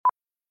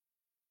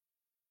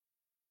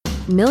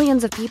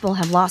Millions of people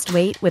have lost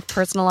weight with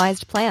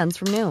personalized plans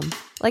from Noom.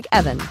 Like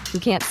Evan, who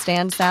can't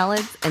stand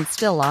salads and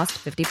still lost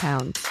 50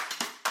 pounds.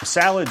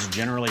 Salads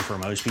generally for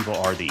most people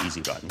are the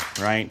easy button,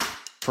 right?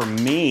 For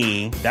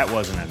me, that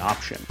wasn't an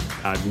option.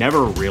 I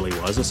never really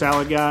was a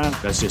salad guy.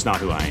 That's just not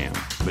who I am.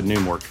 But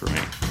Noom worked for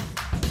me.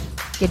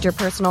 Get your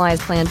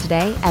personalized plan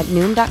today at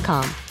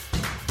Noom.com.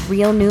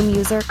 Real Noom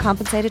user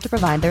compensated to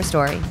provide their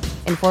story.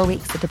 In 4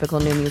 weeks, the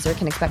typical Noom user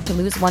can expect to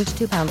lose 1 to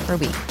 2 pounds per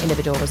week.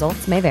 Individual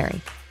results may vary.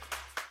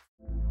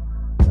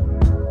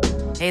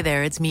 Hey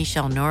there, it's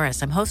Michelle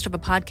Norris. I'm host of a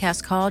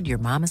podcast called Your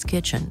Mama's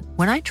Kitchen.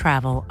 When I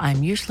travel,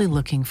 I'm usually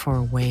looking for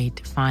a way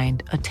to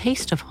find a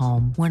taste of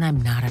home when I'm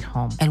not at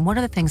home. And one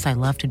of the things I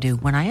love to do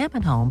when I am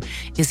at home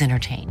is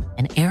entertain.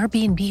 And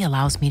Airbnb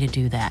allows me to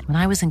do that. When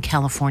I was in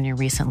California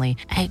recently,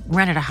 I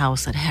rented a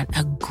house that had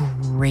a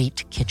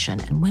great kitchen.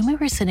 And when we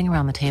were sitting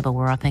around the table,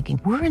 we're all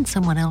thinking, we're in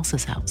someone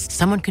else's house.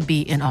 Someone could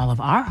be in all of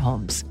our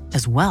homes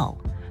as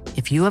well.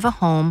 If you have a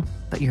home,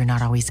 but you're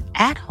not always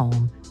at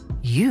home,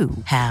 you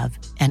have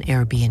an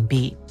Airbnb.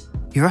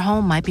 Your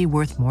home might be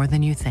worth more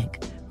than you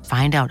think.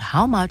 Find out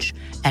how much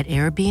at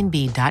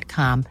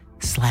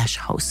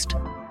airbnb.com/host.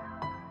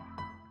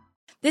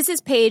 This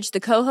is Paige,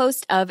 the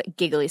co-host of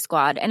Giggly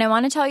Squad, and I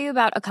want to tell you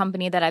about a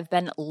company that I've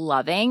been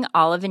loving,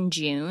 Olive &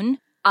 June.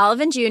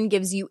 Olive & June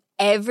gives you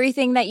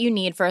everything that you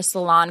need for a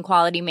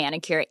salon-quality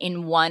manicure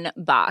in one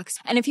box.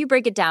 And if you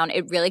break it down,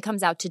 it really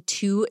comes out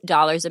to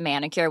 $2 a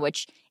manicure,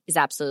 which is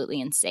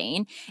absolutely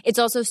insane. It's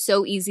also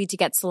so easy to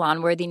get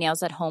salon-worthy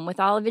nails at home with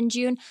Olive &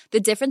 June. The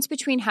difference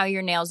between how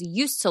your nails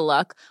used to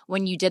look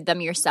when you did them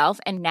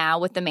yourself and now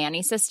with the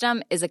Mani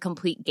system is a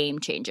complete game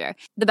changer.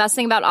 The best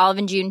thing about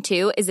Olive & June,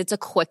 too, is it's a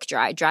quick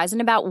dry. Dries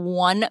in about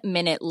 1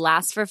 minute,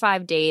 lasts for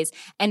 5 days,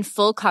 and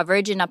full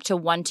coverage in up to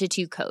 1 to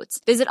 2 coats.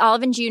 Visit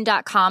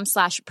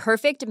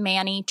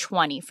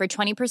oliveandjune.com/perfectmani20 for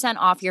 20%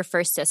 off your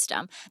first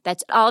system.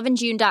 That's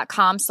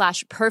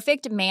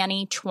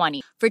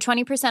oliveandjune.com/perfectmani20 for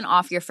 20%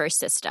 off your first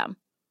system.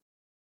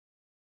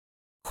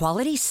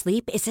 Quality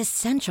sleep is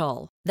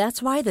essential.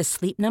 That's why the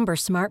Sleep Number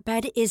Smart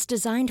Bed is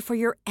designed for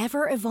your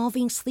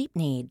ever-evolving sleep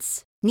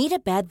needs. Need a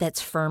bed that's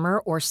firmer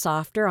or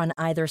softer on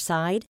either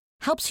side?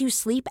 Helps you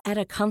sleep at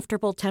a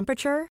comfortable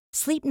temperature?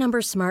 Sleep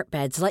Number Smart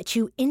Beds let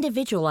you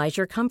individualize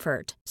your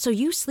comfort, so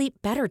you sleep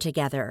better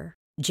together.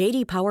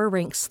 J.D. Power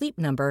ranks Sleep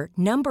Number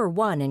number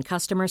 1 in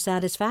customer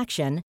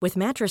satisfaction with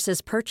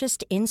mattresses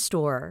purchased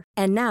in-store.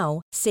 And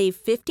now, save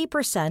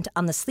 50%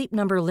 on the Sleep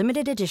Number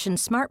Limited Edition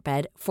Smart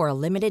Bed for a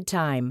limited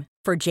time.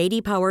 For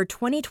J.D. Power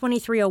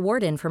 2023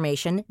 award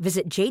information,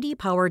 visit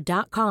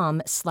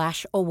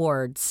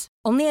jdpower.com/awards.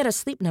 Only at a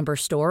Sleep Number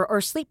store or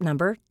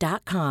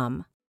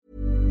sleepnumber.com.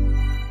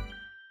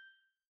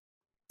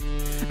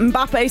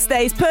 Mbappe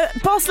stays put,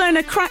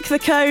 Barcelona crack the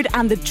code,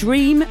 and the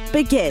dream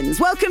begins.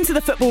 Welcome to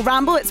the Football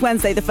Ramble. It's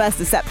Wednesday the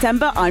 1st of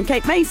September. I'm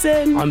Kate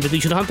Mason. I'm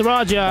Vidisha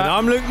Huntaraja. And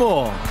I'm Luke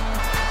Moore.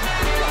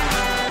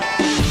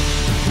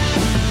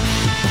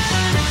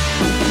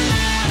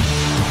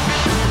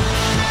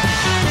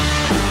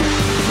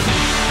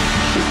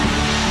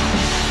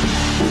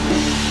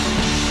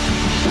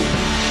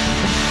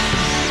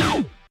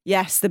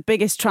 Yes, the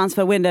biggest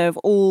transfer window of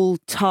all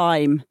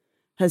time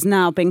has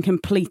now been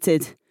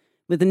completed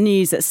with the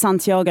news that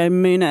Santiago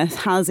Munez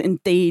has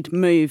indeed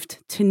moved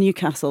to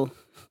Newcastle.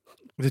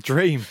 The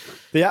dream.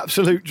 The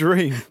absolute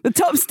dream. The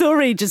top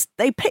story,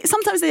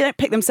 sometimes they don't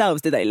pick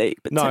themselves, do they, Luke?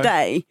 But no.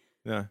 Today,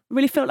 Yeah.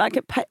 really felt like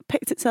it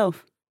picked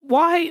itself.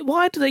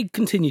 Why do they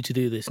continue to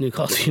do this,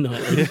 Newcastle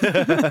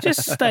United?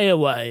 Just stay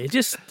away.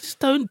 Just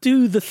don't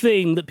do the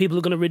thing that people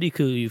are going to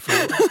ridicule you for.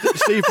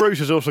 Steve Bruce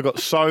has also got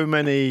so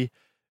many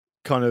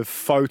kind of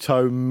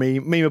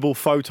memeable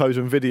photos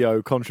and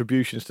video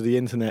contributions to the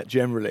internet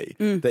generally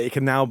that it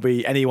can now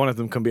be, any one of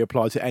them can be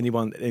applied to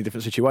anyone in a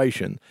different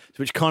situation,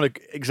 which kind of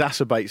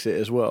exacerbates it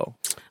as well.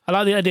 I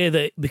like the idea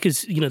that,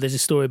 because, there's a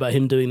story about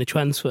him doing the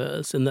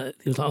transfers, and that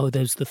it was like,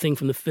 there's the thing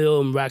from the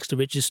film, Rags to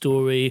Riches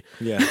story,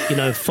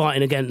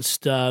 fighting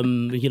against,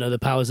 the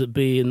powers that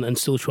be and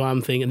still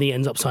triumphing, and he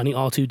ends up signing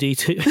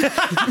R2-D2.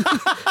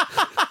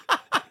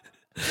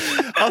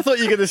 I thought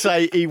you were going to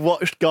say he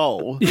watched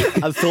Goal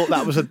and thought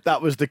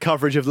that was the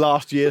coverage of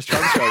last year's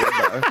transfer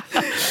window.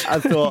 I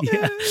thought,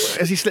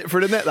 has he slipped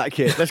through the net, that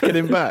kid? Let's get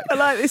him back. I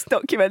like this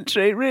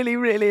documentary. Really,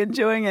 really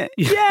enjoying it.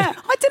 Yeah,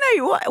 I don't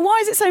know. Why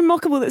is it so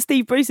mockable that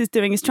Steve Bruce is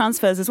doing his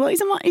transfers as well? He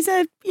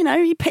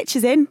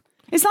pitches in.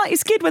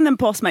 It's good when the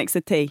boss makes the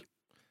tea.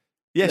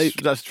 Yes, Luke.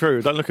 That's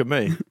true. Don't look at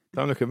me.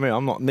 Don't look at me.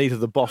 I'm not neither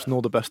the boss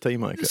nor the best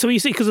team maker. So you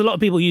see, because a lot of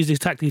people use this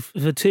tactic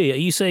for tea, are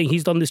you saying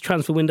he's done this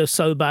transfer window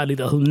so badly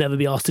that he'll never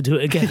be asked to do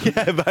it again?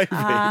 Yeah, maybe.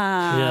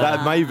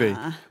 That maybe.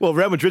 Well,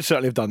 Real Madrid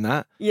certainly have done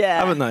that. Yeah,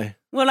 haven't they?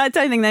 Well, I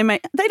don't think they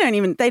don't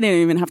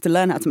even have to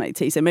learn how to make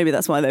tea. So maybe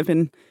that's why they've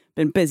been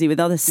busy with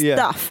other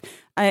stuff,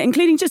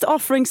 including just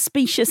offering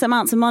specious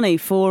amounts of money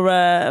for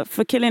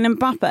Kylian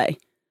Mbappe.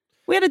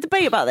 We had a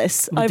debate about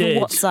this over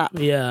WhatsApp.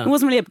 Yeah. It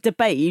wasn't really a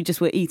debate. You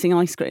just were eating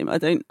ice cream. I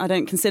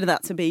don't consider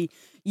that to be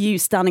you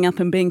standing up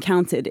and being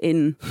counted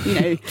in,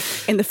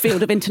 in the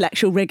field of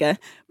intellectual rigour.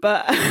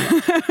 But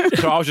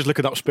so I was just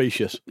looking up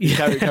specious.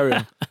 Carry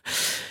on.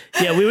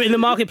 Yeah, we were in the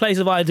marketplace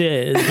of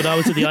ideas, but I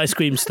was at the ice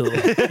cream store.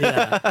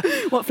 Yeah.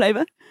 What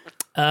flavour?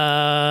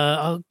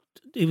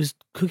 It was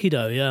cookie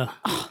dough, yeah.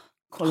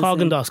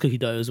 Haagen-Dazs cookie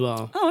dough as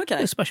well. Oh,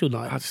 okay. A special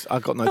night.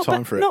 I've got no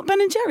time for it. Not Ben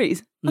and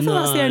Jerry's? I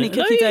thought that's the only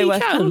cookie dough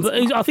worth can, but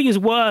I think it's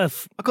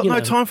worth... I've got no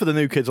time for the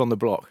new kids on the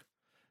block.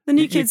 The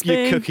new kids your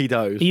being... cookie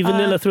doughs. Are you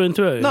vanilla through and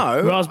through?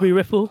 No. Raspberry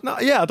Ripple? No,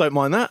 yeah, I don't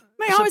mind that.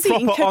 Mate, it's a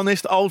proper,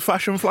 honest,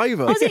 old-fashioned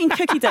flavour. I was eating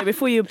cookie dough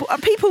before you were born.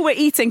 People were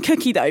eating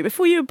cookie dough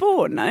before you were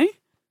born, no?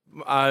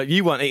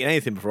 You weren't eating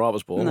anything before I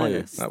was born, were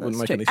you? That wouldn't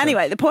make any sense.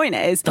 Anyway, the point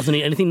is... Doesn't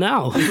eat anything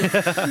now.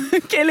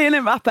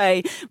 Kylian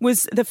Mbappe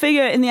was... The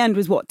figure in the end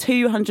was,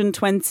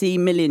 220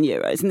 million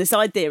euros. And this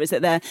idea is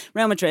that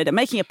Real Madrid are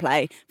making a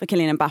play for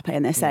Kylian Mbappe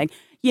and they're saying,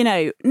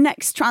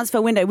 next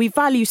transfer window, we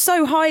value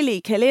so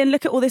highly, Kylian.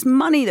 Look at all this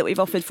money that we've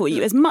offered for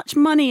you. As much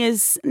money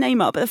as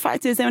Neymar. But the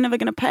fact is they were never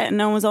going to pay it and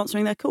no one was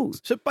answering their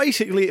calls. So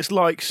basically it's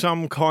like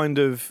some kind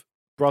of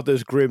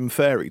Brothers Grimm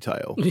fairy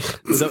tale.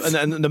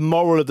 and the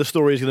moral of the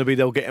story is going to be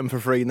they'll get him for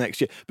free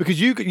next year. Because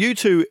you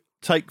two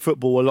take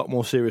football a lot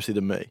more seriously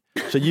than me.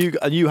 So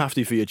you have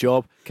to for your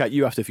job. Kat,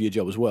 you have to for your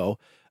job as well.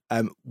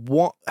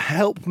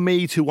 Help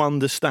me to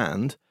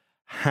understand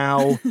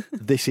how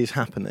this is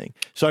happening.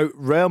 So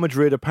Real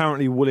Madrid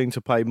apparently willing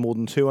to pay more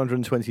than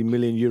 220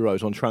 million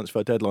euros on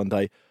transfer deadline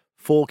day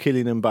for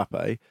Kylian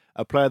Mbappe,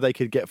 a player they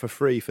could get for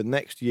free for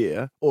next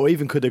year, or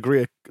even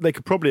they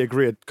could probably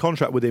agree a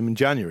contract with him in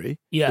January,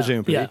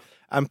 presumably. Yeah.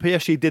 And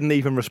PSG didn't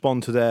even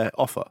respond to their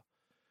offer.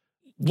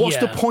 What's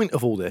the point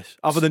of all this,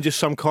 other than just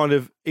some kind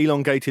of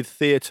elongated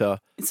theatre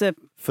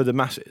for the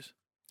masses?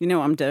 You know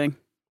what I'm doing.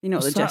 You know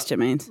what the gesture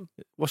means.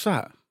 What's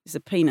that? It's a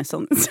penis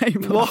on the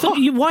table.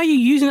 Why are you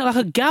using it like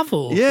a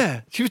gavel? Yeah,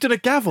 she was doing a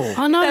gavel.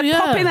 I know, They're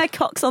popping their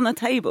cocks on the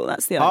table.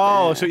 That's the idea.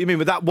 Oh, so what you mean,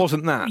 but that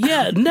wasn't that?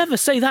 Yeah, never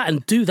say that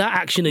and do that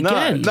action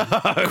again. No.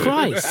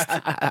 Christ.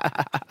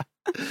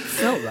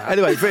 Felt that.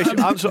 Anyway, Rich,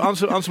 answer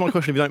my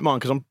question if you don't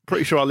mind, because I'm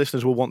pretty sure our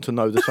listeners will want to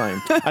know the same.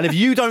 And if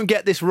you don't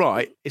get this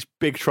right, it's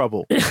big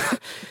trouble.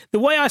 The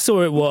way I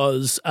saw it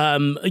was,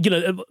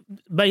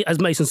 as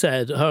Mason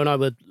said, her and I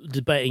were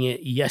debating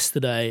it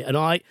yesterday, and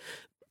I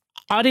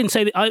didn't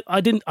say that I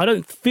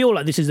don't feel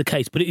like this is the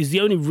case, but it is the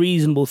only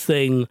reasonable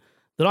thing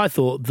that I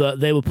thought, that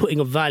they were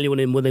putting a value on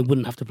him when they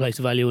wouldn't have to place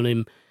a value on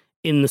him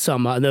in the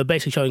summer, and they were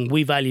basically showing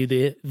we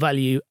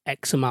value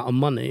X amount of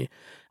money.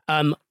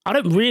 I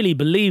don't really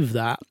believe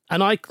that,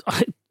 and I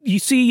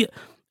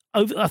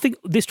think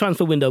this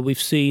transfer window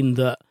we've seen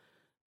that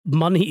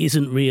money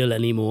isn't real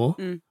anymore,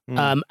 and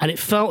it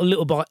felt a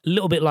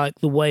little bit like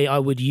the way I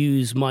would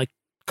use my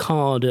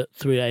card at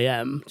 3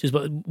 a.m. just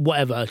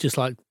whatever, just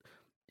like,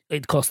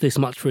 it cost this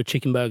much for a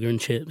chicken burger and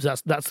chips.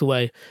 That's the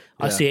way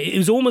I see it. It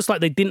was almost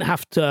like they didn't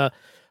have to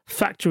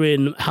factor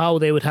in how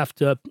they would have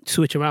to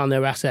switch around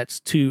their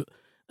assets to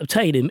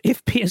obtain him.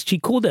 If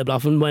PSG called their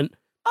bluff and went,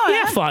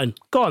 fine,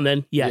 go on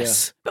then,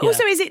 yes. But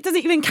also, does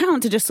it even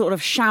count to just sort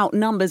of shout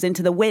numbers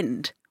into the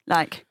wind?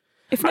 Like,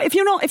 if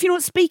you're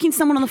not speaking to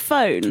someone on the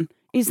phone,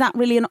 is that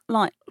really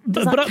like?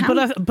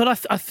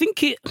 I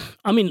think it.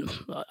 I mean,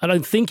 I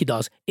don't think it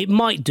does. It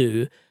might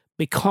do,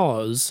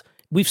 because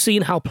we've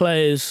seen how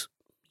players,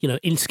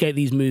 instigate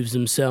these moves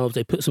themselves.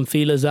 They put some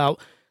feelers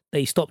out.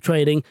 They stop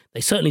training.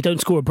 They certainly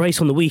don't score a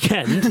brace on the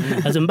weekend,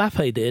 as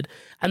Mbappe did.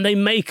 And they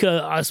make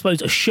a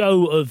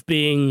show of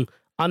being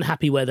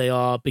unhappy where they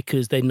are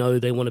because they know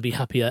they want to be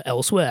happier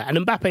elsewhere. And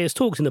Mbappe has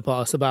talked in the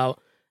past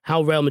about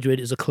how Real Madrid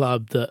is a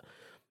club that,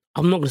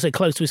 I'm not going to say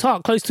close to his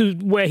heart, close to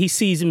where he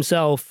sees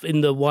himself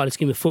in the wider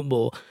scheme of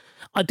football.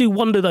 I do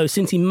wonder, though,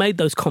 since he made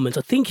those comments,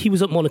 I think he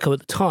was at Monaco at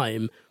the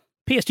time,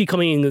 PSG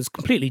coming in has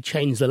completely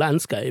changed the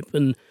landscape.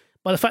 And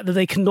by the fact that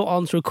they cannot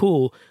answer a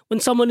call, when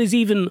someone is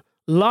even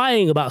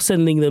lying about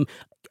sending them,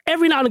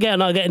 every now and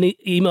again I get an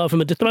email from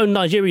a dethroned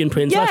Nigerian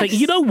prince, and I think,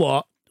 you know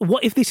what?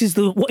 What if this is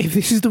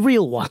the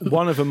real one?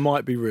 One of them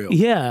might be real.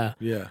 Yeah.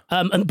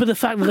 But the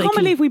fact that I can't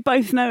believe we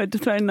both know a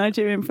dethroned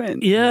Nigerian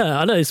prince. Yeah,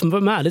 I know, it's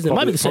mad, isn't it? It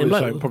might be the same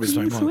bloke. Probably the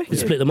same one.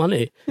 Split the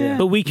money. Yeah.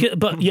 But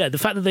the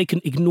fact that they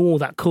can ignore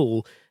that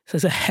call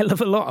says a hell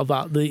of a lot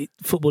about the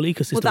football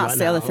ecosystem. Well, that's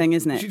the other thing,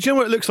 isn't it? Do you know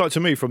what it looks like to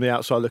me from the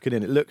outside looking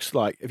in? It looks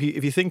like, if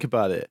you think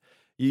about it,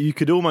 you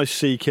could almost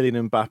see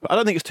Kylian Mbappe. I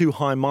don't think it's too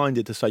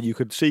high-minded to say you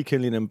could see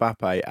Kylian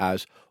Mbappe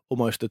as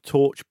almost a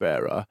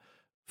torchbearer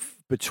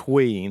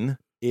between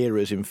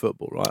eras in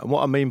football, right? And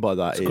what I mean by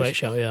that is, great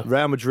show, yeah.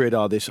 Real Madrid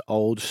are this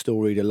old,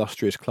 storied,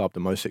 illustrious club, the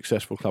most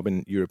successful club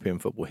in European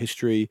football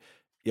history.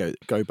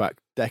 Go back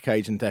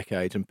decades and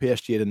decades, and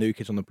PSG are the new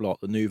kids on the block,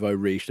 the nouveau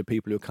riche, the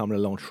people who are coming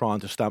along trying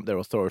to stamp their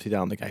authority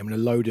down the game in a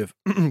load of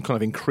kind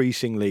of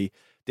increasingly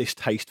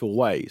distasteful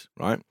ways,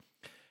 right?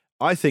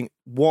 I think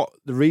the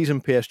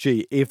reason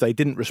PSG, if they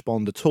didn't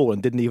respond at all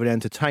and didn't even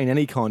entertain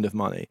any kind of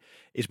money,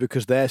 is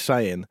because they're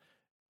saying,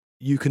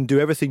 you can do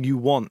everything you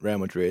want, Real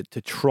Madrid,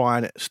 to try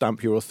and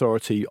stamp your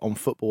authority on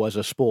football as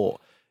a sport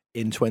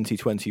in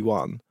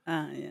 2021.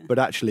 Yeah. But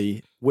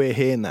actually, we're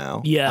here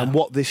now. Yeah. And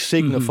what this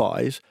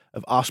signifies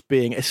of us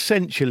being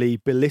essentially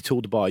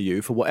belittled by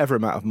you for whatever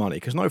amount of money,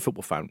 because no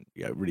football fan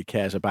really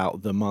cares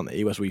about the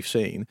money, as we've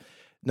seen.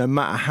 No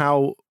matter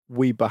how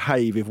we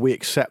behave, if we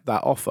accept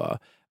that offer,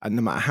 and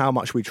no matter how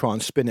much we try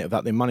and spin it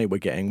about the money we're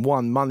getting,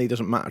 one, money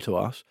doesn't matter to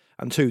us.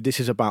 And two, this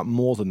is about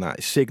more than that.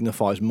 It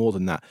signifies more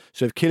than that.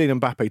 So if Kylian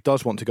Mbappe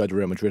does want to go to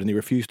Real Madrid and he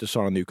refused to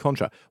sign a new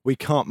contract, we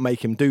can't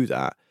make him do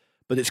that.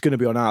 But it's going to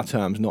be on our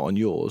terms, not on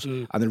yours.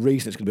 And the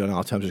reason it's going to be on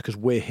our terms is because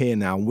we're here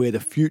now and we're the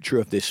future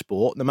of this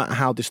sport, no matter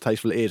how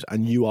distasteful it is,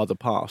 and you are the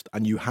past.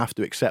 And you have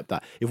to accept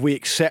that. If we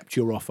accept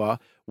your offer,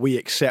 we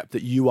accept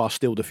that you are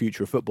still the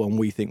future of football, and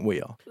we think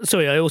we are.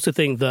 Sorry, I also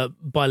think that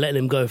by letting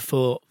him go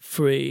for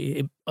free,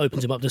 it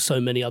opens him up to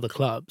so many other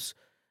clubs.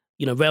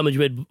 Real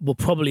Madrid were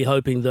probably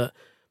hoping that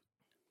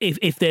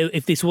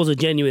if this was a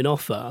genuine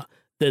offer,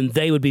 then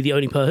they would be the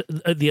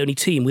only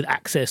team with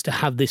access to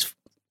have this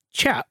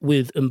chat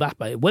with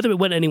Mbappe, whether it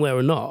went anywhere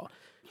or not.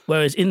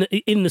 Whereas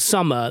in the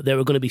summer, there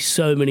are going to be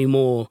so many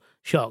more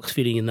sharks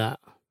feeding in that.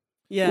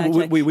 Yeah,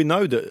 well, okay. we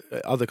know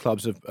that other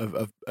clubs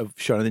have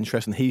shown an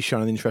interest, and he's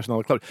shown an interest in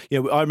other clubs.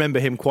 I remember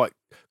him quite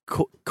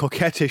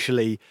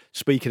coquettishly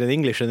speaking in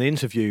English in an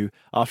interview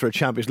after a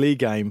Champions League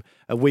game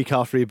a week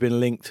after he'd been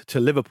linked to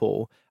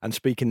Liverpool, and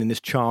speaking in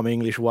this charming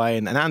English way,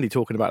 and Andy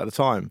talking about it at the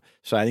time,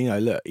 saying,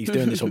 look, he's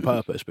doing this on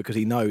purpose because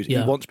he knows he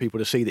wants people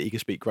to see that he can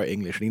speak great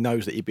English, and he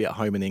knows that he'd be at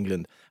home in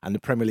England, and the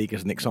Premier League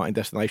is an exciting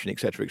destination,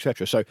 etc.,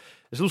 etc. So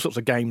there's all sorts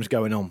of games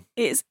going on.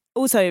 It's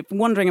also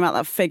wondering about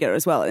that figure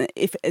as well.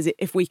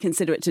 If we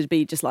consider it to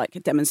be just like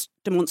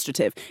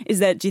demonstrative, do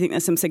you think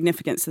there's some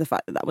significance to the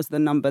fact that that was the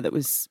number that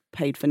was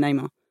paid for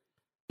Neymar?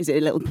 Is it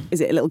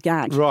a little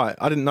gag? Right,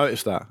 I didn't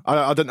notice that.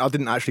 I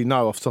didn't actually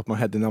know off the top of my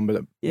head the number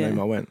that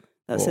Neymar went.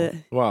 That's it.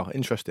 Wow,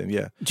 interesting.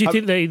 Yeah. Do you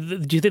think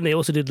they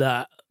also did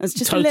that? It's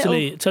just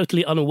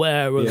totally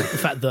unaware of the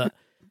fact that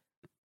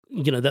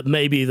that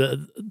maybe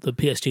the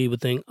PSG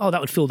would think, oh, that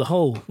would fill the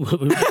hole,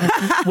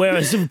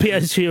 whereas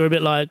PSG are a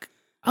bit like,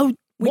 oh.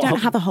 We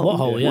don't have a hole. What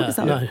hole? Yeah,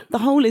 no. The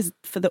hole is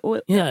for the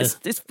oil. Yeah.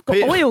 It's got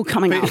oil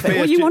coming out of it.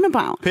 What are you on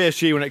about?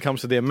 PSG, when it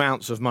comes to the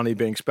amounts of money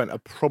being spent, are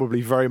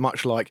probably very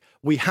much like,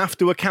 we have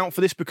to account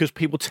for this because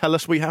people tell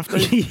us we have to.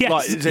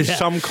 Yes, there's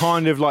some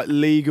kind of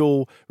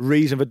legal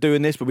reason for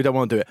doing this, but we don't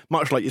want to do it.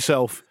 Much like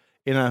yourself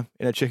in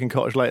a chicken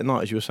cottage late at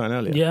night, as you were saying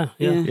earlier.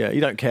 Yeah. You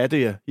don't care, do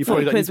you? You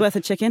probably quid's worth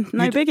of chicken.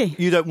 No biggie.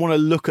 You don't want to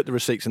look at the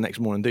receipts the next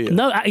morning, do you?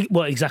 No,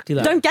 well, exactly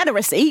that. Don't get a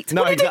receipt.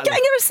 No, what are you doing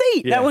getting a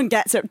receipt? Yeah. No one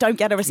gets it. Don't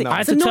get a receipt. No.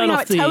 It's annoying how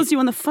it tells you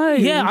on the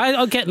phone. Yeah,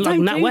 I get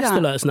NatWest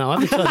alerts now.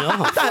 I have to turn it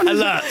off.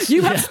 Alerts.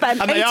 You have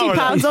spent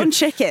 £80 on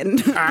chicken.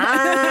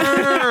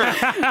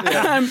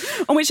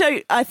 On which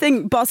I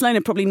think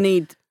Barcelona probably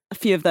need a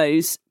few of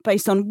those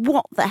based on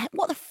what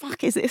the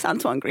fuck is this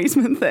Antoine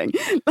Griezmann thing?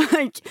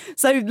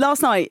 So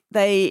last night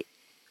they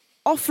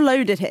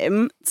offloaded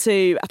him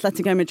to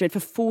Atletico Madrid for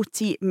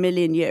 €40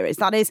 million.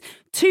 That is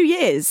 2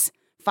 years,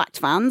 fact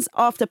fans,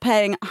 after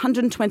paying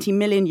 €120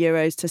 million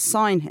to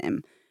sign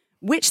him,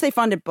 which they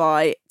funded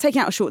by taking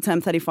out a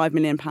short-term €35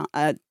 million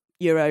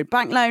euro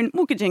bank loan,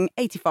 mortgaging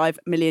 €85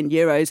 million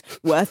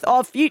worth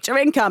of future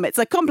income. It's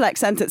a complex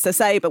sentence to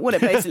say, but what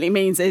it basically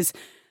means is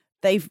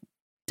they've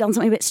done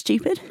something a bit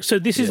stupid. So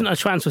this isn't a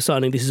transfer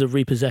signing, this is a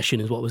repossession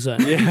is what we're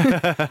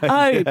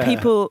saying.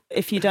 People,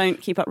 if you don't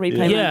keep up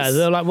repayments. Yeah,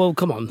 they're like, well,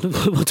 come on,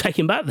 we'll take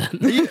him back then.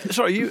 Are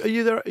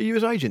you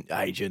his agent?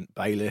 Agent,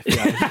 bailiff,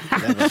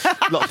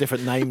 a lot of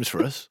different names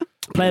for us.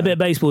 Play a bit of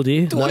baseball, do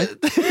you? Do I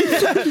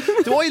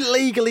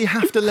legally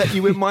have to let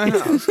you in my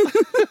house?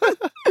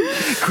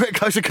 Quick,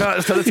 close the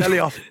curtains, turn the telly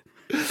off.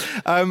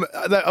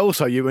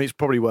 Also, it's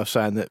probably worth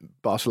saying that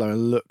Barcelona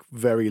look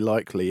very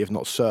likely, if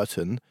not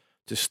certain,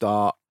 to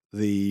start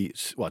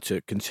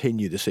to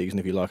continue the season,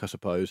 if you like, I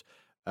suppose,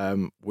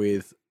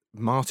 with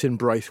Martin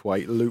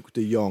Braithwaite, Luke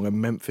de Jong, and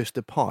Memphis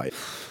Depay.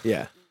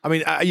 Yeah. I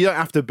mean, you don't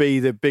have to be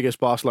the biggest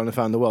Barcelona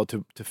fan in the world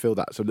to feel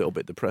that's a little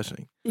bit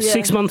depressing. Yeah.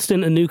 6 months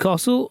stint in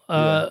Newcastle.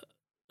 De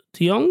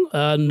Jong,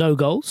 no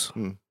goals.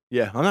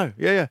 Yeah, I know.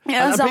 Yeah.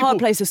 Yeah, it's a hard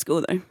place to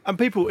score, though. And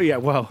people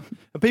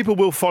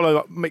will follow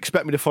up,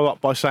 expect me to follow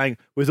up by saying,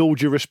 with all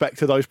due respect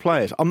to those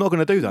players. I'm not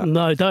going to do that.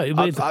 No, don't.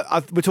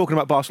 We're talking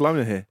about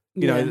Barcelona here.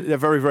 You know, they're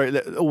very,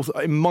 very,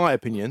 in my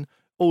opinion,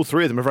 all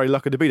three of them are very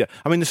lucky to be there.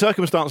 I mean, the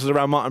circumstances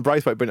around Martin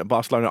Braithwaite being at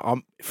Barcelona are,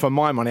 for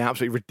my money,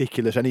 absolutely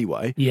ridiculous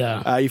anyway.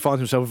 Yeah. He finds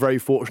himself very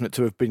fortunate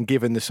to have been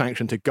given the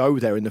sanction to go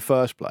there in the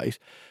first place.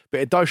 But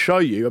it does show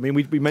you, I mean,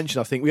 we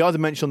mentioned, I think, we either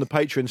mentioned on the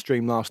Patreon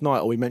stream last night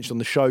or we mentioned on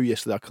the show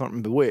yesterday, I can't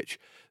remember which,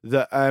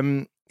 that,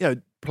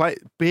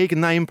 big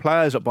name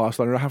players at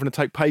Barcelona are having to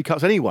take pay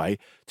cuts anyway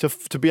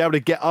to be able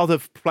to get other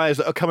players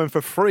that are coming for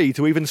free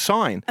to even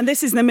sign. And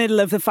this is in the middle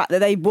of the fact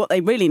that what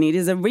they really need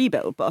is a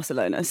rebuild,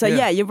 Barcelona. So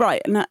yeah you're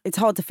right, and it's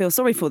hard to feel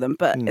sorry for them.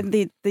 But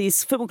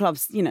these football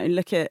clubs,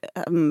 look at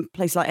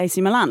places like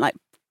AC Milan, like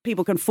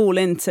people can fall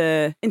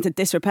into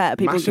disrepair.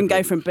 People can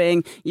go from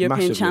being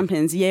European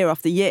champions year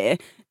after year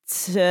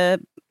to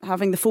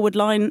having the forward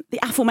line, the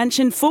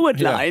aforementioned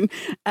forward line.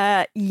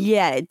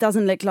 It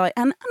doesn't look like.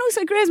 And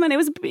also Griezmann, it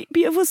was a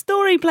beautiful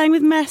story playing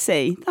with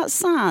Messi. That's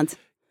sad.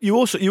 You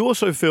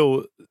also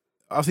feel,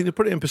 I think, to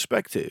put it in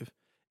perspective,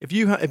 if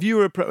you were you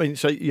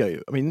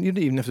didn't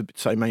even have to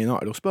say Man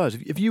United or Spurs.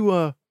 If you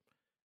were,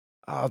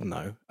 I don't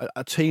know,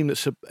 a team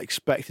that's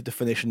expected to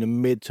finish in the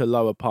mid to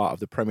lower part of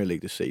the Premier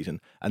League this season,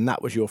 and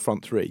that was your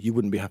front three, you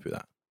wouldn't be happy with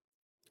that.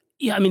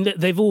 Yeah, I mean,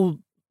 they've all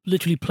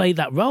literally played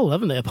that role,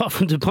 haven't they? Apart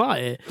from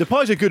Depay.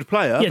 Depay's a good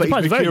player, but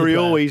Depay's he's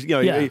mercurial.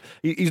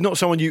 He's not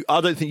someone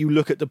I don't think you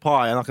look at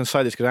Depay, and I can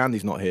say this because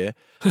Andy's not here.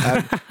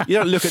 You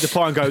don't look at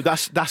Depay and go,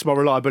 "That's my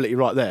reliability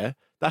right there.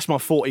 That's my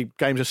 40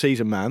 games a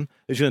season man.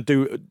 He's going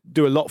to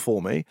do a lot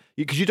for me,"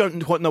 because you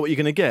don't quite know what you're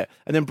going to get.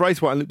 And then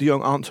Braithwaite and Luke de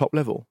Jong aren't top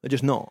level. They're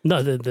just not.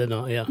 No, they're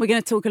not. Yeah, we're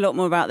going to talk a lot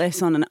more about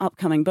this on an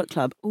upcoming book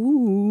club.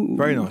 Ooh,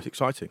 very nice,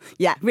 exciting.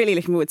 Yeah, really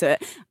looking forward to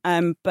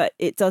it. But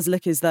it does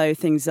look as though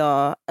things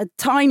are a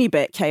tiny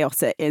bit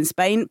chaotic in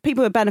Spain.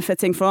 People are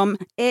benefiting from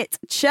it.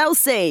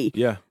 Chelsea.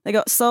 Yeah, they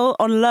got Sol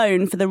on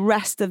loan for the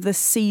rest of the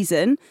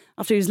season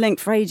after he was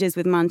linked for ages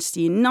with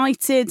Manchester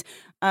United.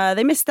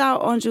 They missed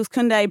out on Jules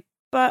Koundé,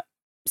 but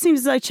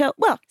seems as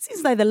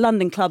though the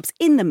London clubs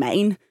in the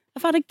main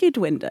have had a good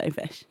window,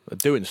 Vish. They're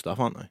doing stuff,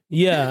 aren't they?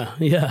 Yeah.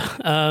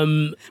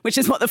 Which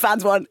is what the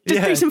fans want.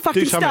 Just do some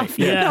fucking stuff.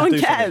 Yeah. No one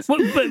cares. Well,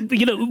 but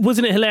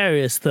wasn't it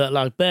hilarious that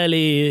like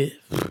barely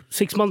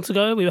 6 months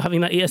ago we were having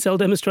that ESL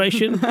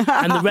demonstration,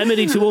 and the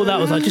remedy to all that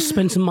was like, just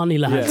spend some money,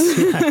 lads.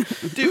 Yeah.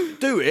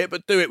 do it,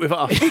 but do it with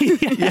us.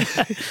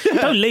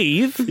 Don't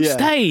leave,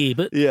 stay,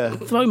 but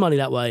throw money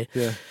that way.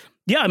 Yeah.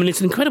 Yeah, I mean, it's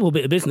an incredible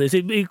bit of business.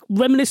 It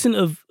reminiscent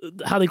of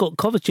how they got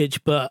Kovacic,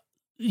 but,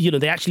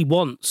 they actually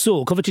want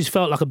Saul. Kovacic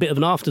felt like a bit of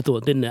an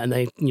afterthought, didn't it? And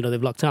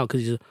they've lucked out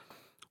because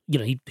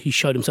he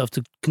showed himself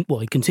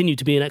he continued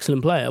to be an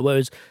excellent player.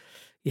 Whereas,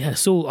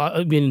 Saul,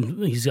 I mean,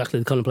 he's exactly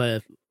the kind of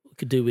player we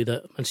could do with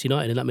Manchester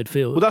United in that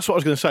midfield. Well, that's what I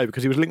was going to say,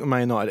 because he was linked with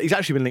Man United. He's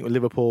actually been linked with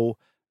Liverpool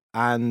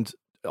and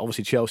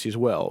obviously Chelsea as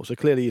well. So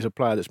clearly he's a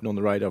player that's been on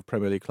the radar of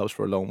Premier League clubs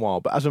for a long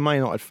while. But as a Man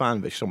United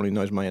fan, Vish, someone who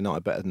knows Man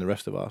United better than the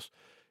rest of us,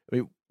 I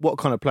mean, what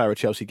kind of player are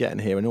Chelsea getting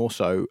here? And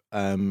also,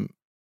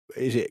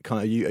 is it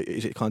kind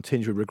of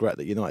tinged with regret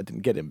that United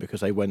didn't get him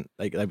because they were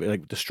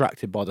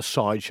distracted by the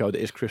sideshow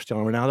that is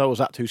Cristiano Ronaldo? Or was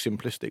that too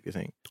simplistic, do you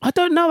think? I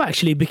don't know,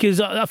 actually, because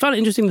I found it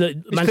interesting that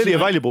it's clearly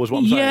available, is what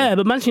I'm saying. Yeah,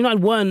 but Manchester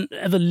United weren't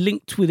ever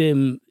linked with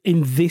him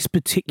in this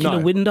particular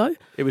window.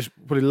 It was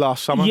probably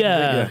last summer.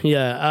 Yeah.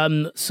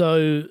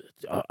 So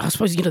I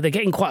suppose they're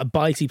getting quite a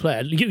bitey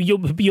player.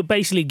 You're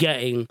basically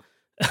getting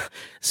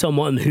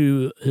someone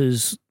who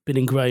has been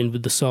ingrained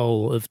with the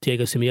soul of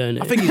Diego Simeone.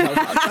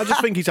 I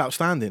just think he's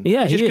outstanding.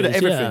 Yeah, he's just good at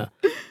everything.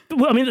 Yeah.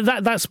 Well, I mean,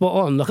 that's spot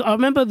on. Like, I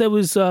remember there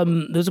was a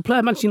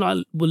player Manchester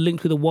United were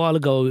linked with a while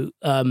ago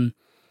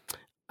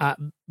at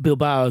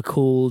Bilbao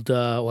called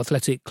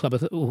Athletic Club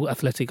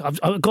Athletic.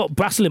 I've got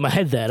Brassel in my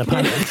head there.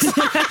 Apparently,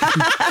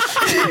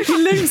 he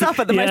looms up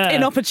at the most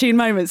inopportune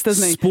moments,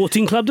 doesn't he?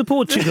 Sporting Club de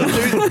Portugal.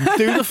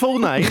 do the full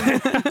name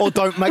or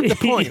don't make the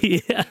point.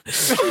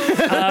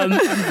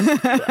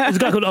 There's a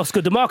guy called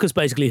Oscar DeMarcus,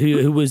 basically,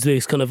 who was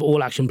this kind of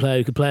all-action player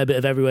who could play a bit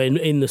of everywhere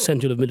in the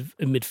centre of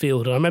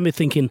midfield. And I remember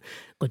thinking,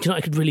 God,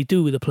 I could really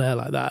do with a player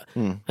like that.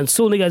 And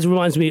Saul Niguez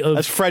reminds me of...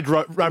 As Fred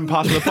ran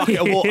past with a bucket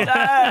of water.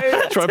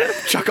 Try to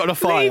chuck it on a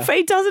fire.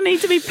 He doesn't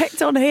need to be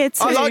picked on here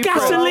too. I like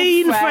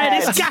gasoline, Fred.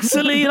 It's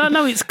gasoline. I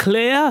know it's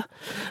clear,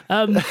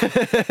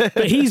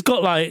 but he's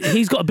got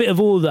a bit of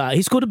all that.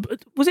 He scored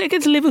was it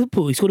against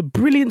Liverpool? He scored a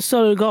brilliant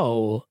solo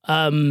goal.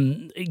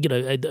 In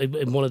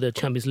one of the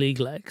Champions League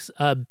legs.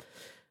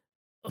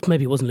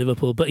 Maybe it wasn't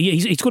Liverpool, but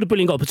he scored a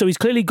brilliant goal. So he's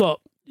clearly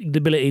got the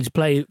ability to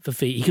play for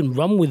feet. He can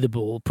run with the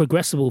ball,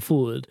 progress the ball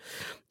forward.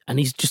 And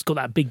he's just got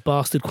that big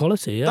bastard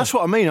quality. Yeah. That's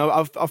what I mean.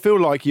 I feel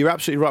like you're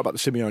absolutely right about the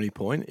Simeone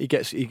point. He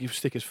can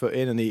stick his foot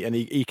in, and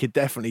he could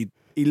definitely.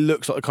 He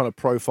looks like the kind of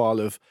profile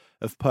of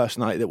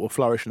personality that will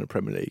flourish in the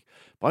Premier League.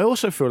 But I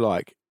also feel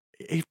like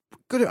he's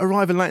good at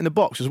arriving late in the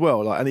box as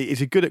well. And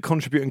he's good at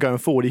contributing going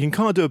forward. He can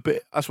kind of do a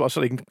bit. That's what I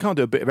said. He can kind of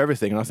do a bit of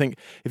everything. And I think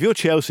if you're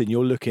Chelsea and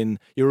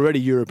you're already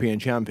European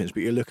champions,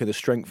 but you're looking to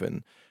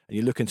strengthen and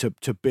you're looking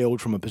to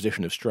build from a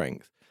position of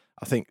strength.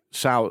 I think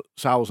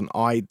Sal's an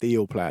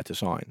ideal player to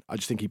sign. I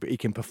just think he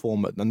can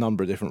perform at a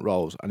number of different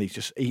roles, and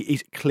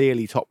he's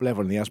clearly top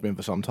level, and he has been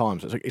for some time.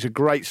 So it's a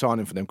great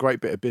signing for them,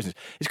 great bit of business.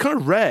 It's kind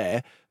of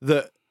rare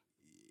that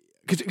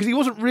because he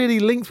wasn't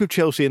really linked with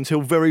Chelsea until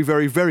very,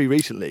 very, very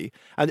recently,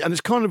 and it's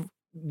kind of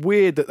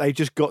weird that they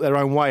just got their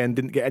own way and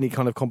didn't get any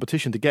kind of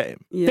competition to get him.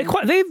 Yeah.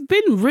 They've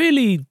been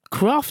really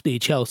crafty,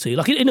 Chelsea,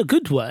 like in a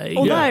good way.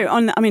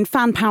 Although,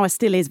 fan power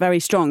still is very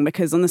strong,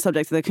 because on the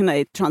subject of the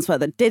Koundé transfer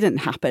that didn't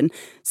happen,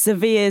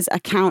 Sevilla's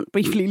account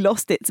briefly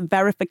lost its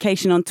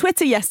verification on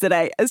Twitter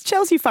yesterday as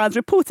Chelsea fans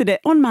reported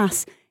it en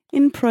masse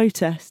in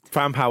protest.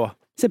 Fan power.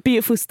 It's a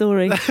beautiful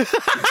story.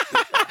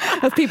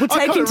 Of people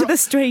taking to the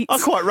streets. I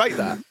quite rate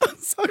that.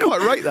 So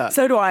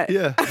do I.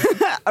 Yeah.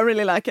 I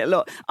really like it a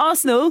lot.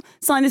 Arsenal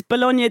signed this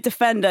Bologna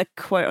defender,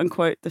 quote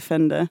unquote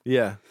defender.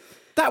 Yeah.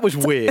 That was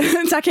weird.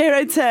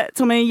 Takehiro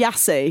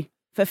Tomiyasu.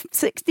 for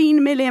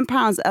 £16 million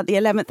at the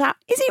 11th.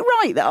 Is it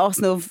right that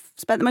Arsenal have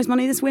spent the most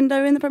money this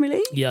window in the Premier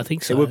League? Yeah, I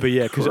think so. It would be,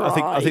 yeah, because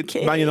I think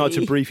Man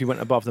United briefly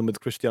went above them with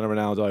Cristiano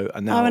Ronaldo,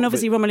 and now and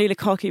obviously Romelu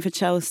Lukaku for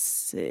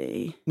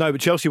Chelsea. No, but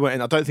Chelsea went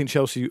in. I don't think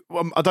Chelsea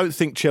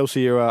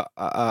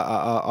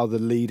are the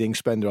leading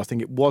spender. I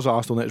think it was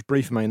Arsenal, and it was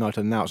briefly Man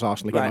United, and now it's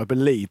Arsenal again. Right. I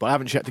believe, but I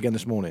haven't checked again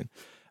this morning.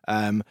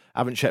 I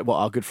haven't checked what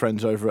our good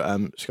friends over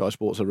at Sky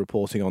Sports are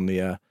reporting on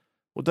the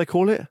what do they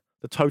call it?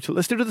 The total.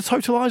 Let's do the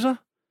totalizer.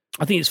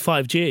 I think it's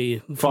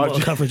 5G.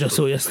 5G coverage I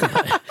saw yesterday.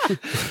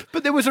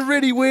 But there was a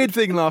really weird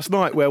thing last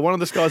night where one of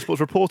the Sky Sports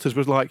reporters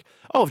was like,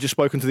 "Oh, I've just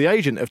spoken to the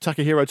agent of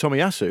Takahiro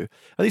Tomiyasu,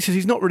 and he says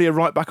he's not really a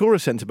right back or a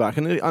centre back,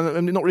 and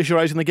I'm not really sure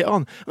how he's going to get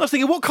on." And I was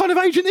thinking, what kind of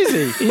agent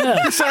is he?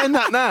 Yeah. He's saying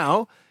that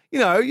now. You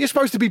know, you're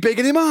supposed to be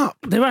bigging him up.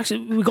 We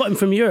got him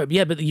from Europe,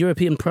 yeah, but the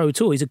European Pro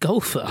Tour, he's a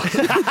golfer.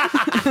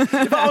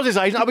 If I was his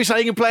agent, I'd be saying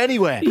he can play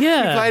anywhere. Yeah.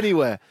 He can play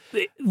anywhere.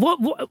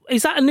 What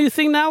is that a new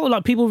thing now?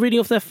 Like people reading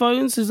off their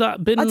phones? Has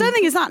that been? I don't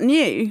think it's that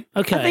new.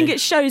 Okay. I think it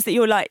shows that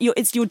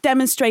you're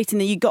demonstrating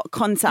that you got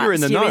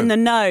contacts. You're in the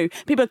know.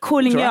 People are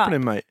calling What's you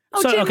happening, up. mate?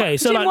 Oh,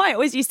 Jim White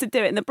always used to do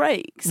it in the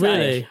breaks.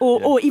 Really?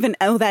 Or even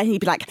there he'd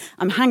be like,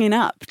 "I'm hanging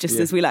up," just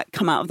as we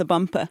come out of the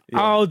bumper.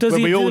 Yeah. Oh, does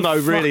when he? We all know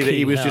really that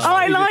he was just.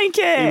 I like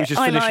it. He was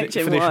just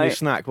finishing his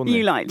snack, wasn't he?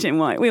 You like Jim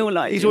White. We all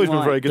like. He's Jim always White.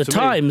 been very good. The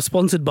Times,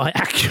 sponsored by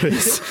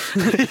Acurus.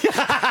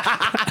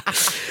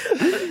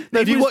 No,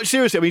 if you watch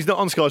seriously, I mean, he's not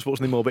on Sky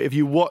Sports anymore. But if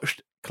you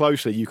watched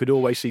closely, you could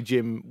always see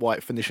Jim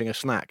White finishing a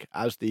snack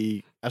as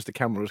the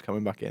camera was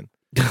coming back in.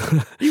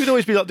 He would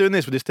always be like doing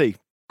this with his teeth.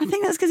 I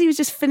think that's because he was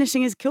just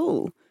finishing his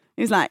call.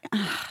 He was like,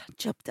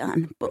 job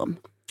done, boom.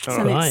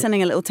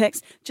 Sending a little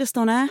text, just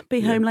on air, be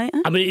home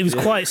later. I mean, it was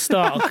quite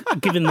stark,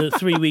 given that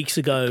 3 weeks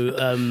ago,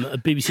 a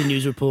BBC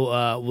News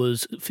reporter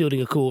was fielding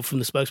a call from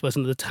the spokesperson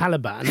of the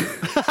Taliban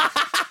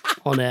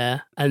on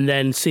air, and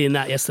then seeing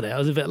that yesterday, I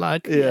was a bit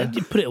like,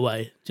 you put it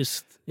away,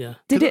 just... Yeah.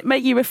 Did it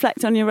make you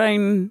reflect on your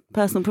own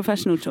personal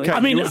professional choice? I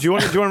mean, do you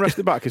want to rest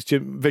it back? Because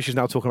Jim Vish is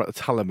now talking about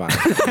the Taliban.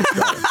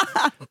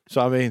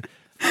 So I mean,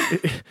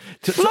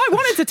 I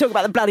wanted to talk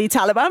about the bloody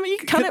Taliban, but you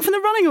cut it from the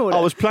running order.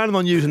 I was planning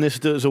on using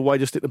this as a way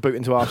to stick the boot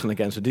into Arsenal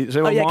again. So does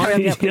anyone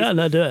mind? Yeah,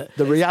 no, do it.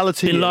 The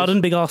reality Bin Laden,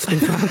 big Arsenal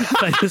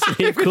fan,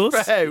 famously, of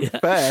course.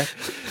 Fair.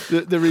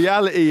 The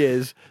reality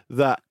is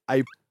that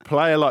a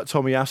player like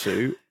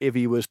Tomiyasu, if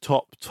he was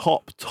top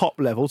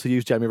level, to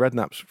use Jamie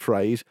Redknapp's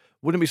phrase,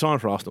 wouldn't be signed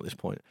for Arsenal at this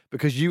point,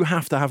 because you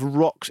have to have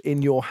rocks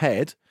in your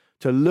head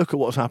to look at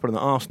what's happening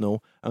at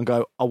Arsenal and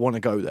go, I want to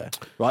go there.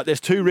 Right?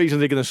 There's two reasons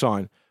they're going to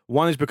sign.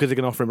 One is because they're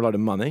going to offer him a load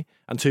of money,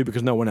 and two,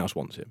 because no one else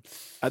wants him.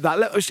 I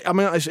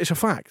mean, it's a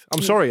fact.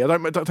 I'm sorry. I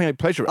don't think I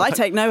pleasure it. I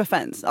take no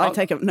offence. I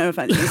take no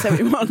offence. You say what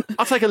you want.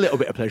 I'll take a little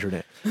bit of pleasure in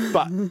it.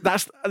 But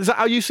is that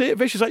how you see it,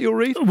 Vish? Is that your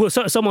read? Well,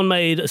 someone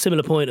made a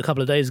similar point a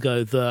couple of days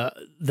ago that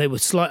they were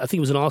I think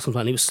it was an Arsenal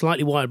fan. He was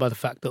slightly worried by the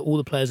fact that all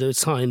the players who had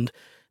signed,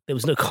 there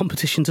was no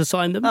competition to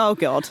sign them. Oh,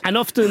 God. And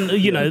often,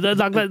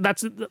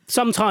 that's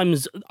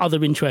sometimes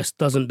other interest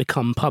doesn't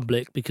become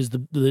public because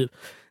the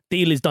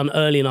deal is done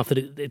early enough that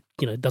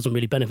it doesn't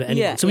really benefit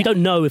anyone. So we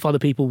don't know if other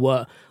people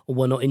were or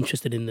were not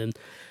interested in them.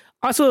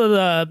 I saw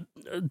the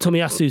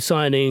Tomiyasu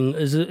signing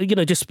as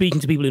just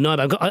speaking to people who know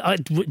about him. I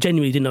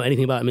genuinely didn't know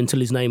anything about him until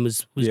his name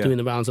was doing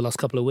the rounds the last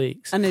couple of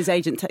weeks. And his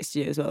agent texted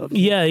you as well.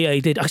 Yeah, he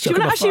did. Actually,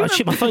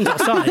 my phone's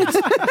outside.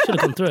 Should have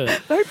gone through it.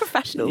 Very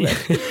professional. Yeah.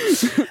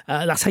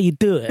 That's how you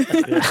do it.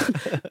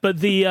 But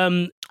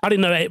I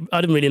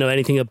didn't really know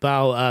anything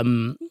about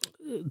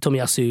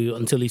Tomiyasu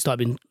until he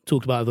started being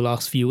talked about over the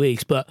last few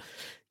weeks. But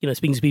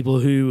speaking to people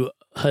who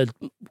had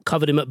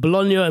covered him at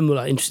Bologna and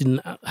were interested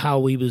in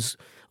how he was.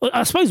 Well,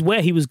 I suppose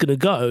where he was going to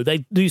go,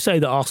 they do say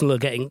that Arsenal are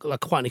getting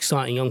quite an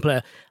exciting young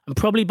player and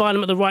probably buying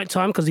him at the right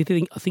time because I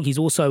think he's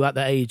also at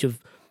the age of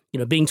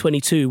being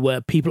 22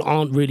 where people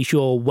aren't really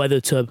sure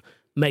whether to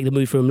make the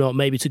move for him or not,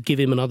 maybe to give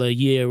him another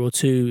year or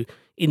two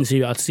in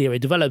Serie A to see how he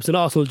develops, and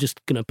Arsenal just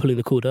pulling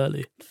the cord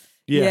early.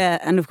 Yeah,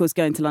 and of course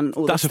going to London,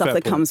 all the stuff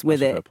that comes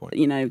with it.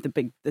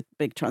 The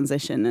big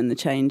transition and the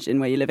change in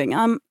where you're living.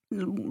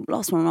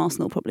 Last one on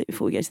Arsenal probably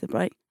before we go to the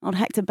break. Old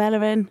Hector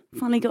Bellerin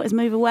finally got his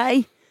move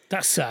away.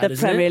 That's sad. The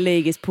Premier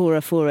League is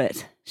poorer for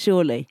it,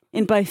 surely,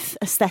 in both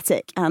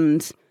aesthetic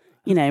and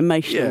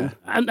emotional. Yeah.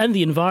 And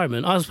the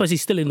environment. I suppose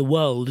he's still in the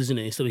world, isn't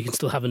he? So he can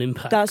still have an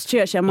impact. That's true.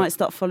 Actually, I might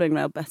start following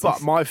Real Betis.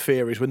 But my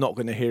fear is we're not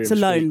going to hear him. It's a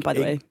loan, by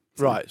the way.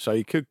 Right. So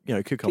he could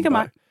come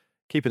back.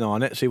 Keep an eye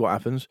on it. See what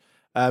happens.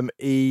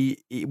 We're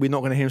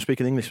not going to hear him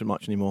speaking English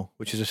much anymore,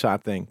 which is a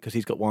sad thing because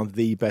he's got one of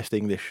the best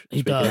English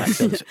speaking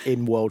accents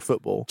in world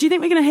football. Do you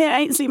think we're going to hear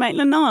Ainsley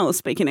Maitland-Niles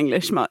speaking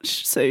English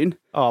much soon?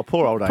 Oh,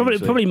 poor old Ainsley.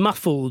 Probably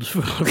muffled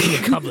from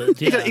the cupboard.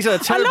 Yeah. He's had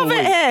a terrible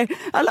week.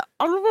 I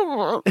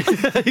love it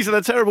here. He's had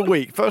a terrible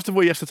week. First of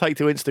all, he has to take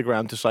to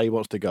Instagram to say he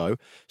wants to go.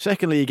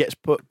 Secondly, he gets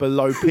put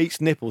below Pete's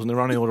nipples in the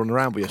running order on the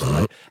Ramble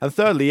yesterday. And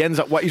thirdly,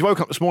 he's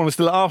woken up this morning and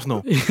still at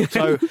Arsenal.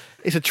 So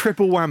it's a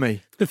triple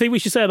whammy. The thing we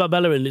should say about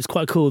Bellerin, it's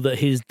quite cool that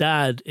his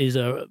dad is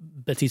a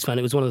Betis fan.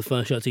 It was one of the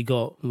first shirts he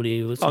got when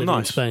he was living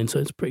in Spain, so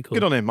it's pretty cool.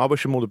 Good on him. I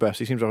wish him all the best.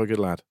 He seems like a good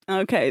lad.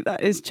 Okay,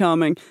 that is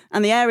charming.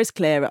 And the air is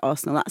clear at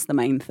Arsenal. That's the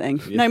main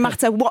thing. No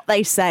matter what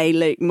they say,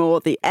 Luke Moore,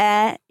 the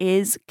air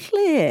is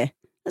clear.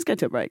 Let's go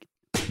to a break.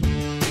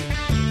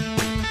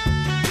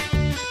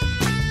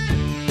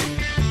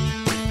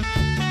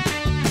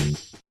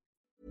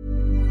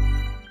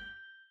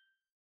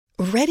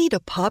 Ready to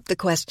pop the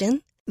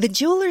question? The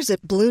jewelers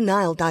at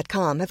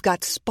BlueNile.com have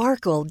got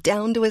sparkle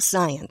down to a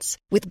science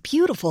with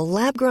beautiful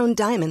lab-grown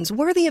diamonds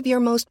worthy of your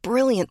most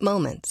brilliant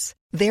moments.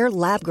 Their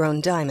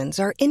lab-grown diamonds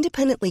are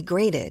independently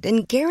graded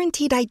and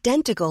guaranteed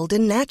identical to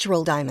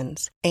natural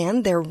diamonds,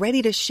 and they're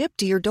ready to ship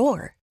to your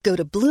door. Go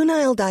to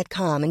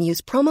BlueNile.com and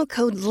use promo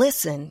code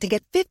LISTEN to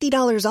get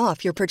 $50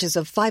 off your purchase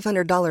of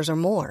 $500 or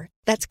more.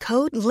 That's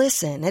code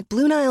LISTEN at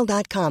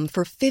BlueNile.com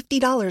for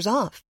 $50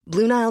 off.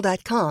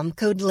 BlueNile.com,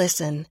 code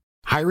LISTEN.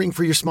 Hiring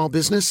for your small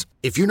business?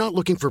 If you're not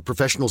looking for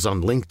professionals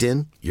on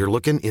LinkedIn, you're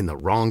looking in the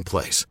wrong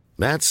place.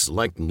 That's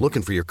like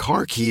looking for your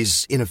car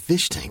keys in a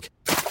fish tank.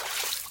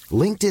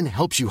 LinkedIn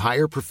helps you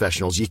hire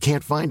professionals you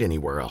can't find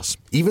anywhere else,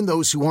 even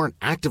those who aren't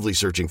actively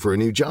searching for a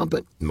new job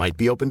but might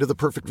be open to the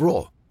perfect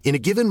role. In a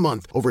given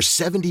month, over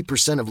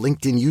 70% of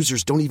LinkedIn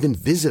users don't even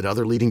visit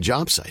other leading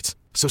job sites.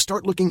 So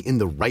start looking in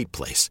the right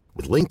place.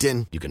 With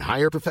LinkedIn, you can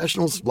hire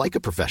professionals like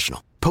a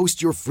professional.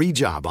 Post your free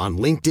job on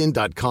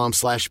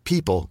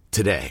linkedin.com/people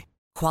today.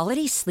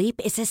 Quality sleep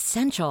is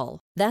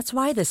essential. That's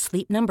why the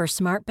Sleep Number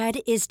Smart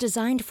Bed is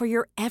designed for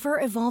your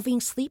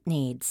ever-evolving sleep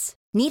needs.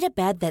 Need a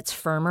bed that's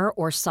firmer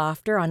or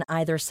softer on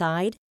either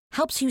side?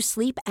 Helps you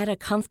sleep at a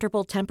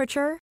comfortable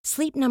temperature?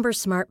 Sleep Number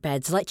Smart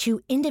Beds let you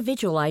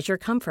individualize your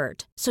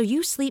comfort, so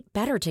you sleep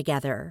better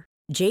together.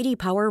 J.D.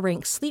 Power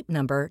ranks Sleep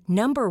Number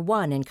number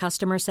 1 in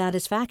customer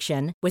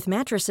satisfaction with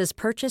mattresses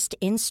purchased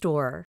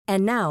in-store.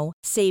 And now,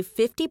 save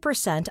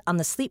 50% on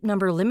the Sleep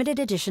Number Limited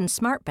Edition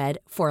Smart Bed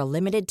for a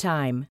limited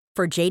time.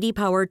 For J.D.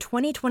 Power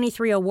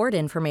 2023 award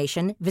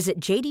information, visit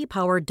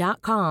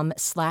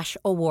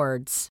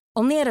jdpower.com/awards.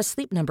 Only at a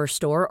Sleep Number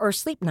store or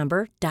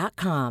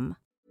sleepnumber.com.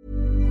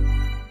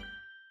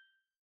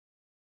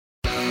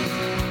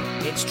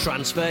 It's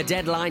transfer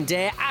deadline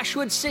day.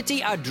 Ashwood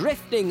City are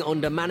drifting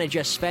under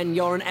manager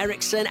Sven-Göran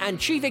Eriksson, and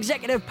chief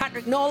executive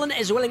Patrick Nolan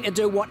is willing to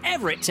do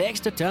whatever it takes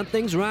to turn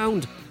things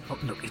round. Oh,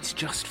 look, it's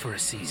just for a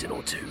season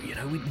or two,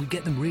 we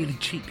get them really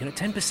cheap,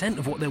 10%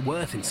 of what they're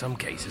worth in some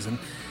cases, and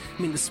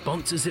the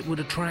sponsors it would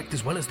attract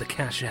as well as the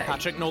cachet.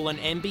 Patrick Nolan,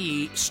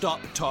 MBE, stop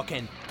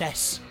talking.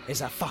 This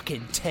is a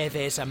fucking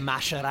Tevez and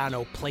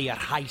Mascherano player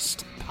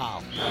heist,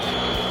 pal.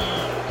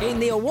 In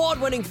the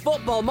award-winning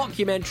football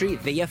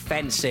mockumentary, The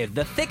Offensive,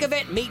 the thick of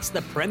it meets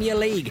the Premier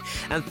League,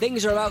 and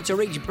things are about to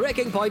reach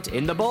breaking point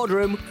in the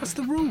boardroom. That's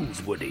the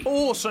rules, Woody.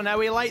 Oh, so now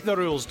we like the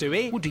rules, do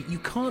we? Woody, you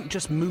can't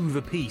just move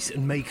a piece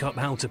and make up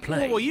how to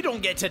play. Oh, well, you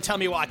don't get to tell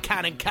me what I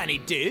can and can't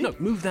do. No,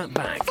 move that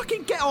back.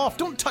 Fucking get off.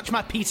 Don't touch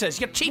my pizzas.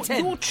 You're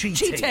cheating. What, you're cheating?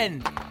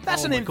 Cheating.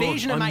 That's an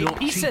invasion of my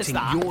pizzas,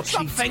 that. You're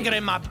Stop cheating.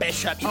 fingering my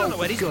bishop. You don't know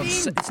where he's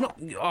been. It's not...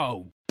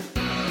 Oh...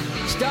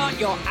 Start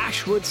your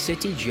Ashwood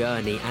City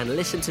journey and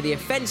listen to The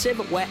Offensive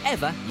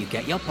wherever you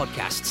get your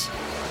podcasts.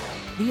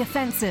 The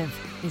Offensive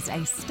is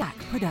a Stack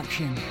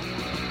production.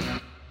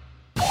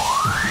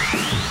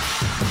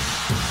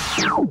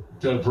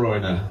 De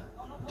Bruyne,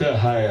 De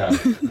Gea,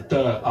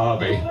 De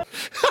Arby.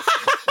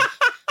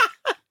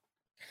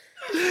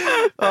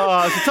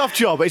 Oh, it's a tough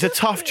job. It's a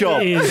tough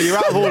job. You're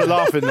out of order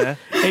laughing there.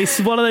 It's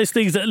one of those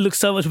things that looks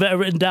so much better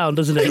written down,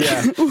 doesn't it?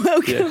 Yeah.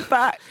 Welcome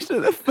back to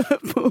the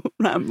Football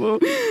Ramble.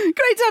 Great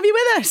to have you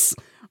with us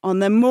on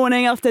the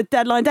morning after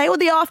deadline day, or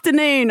the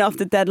afternoon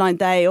after deadline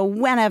day, or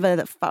whenever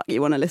the fuck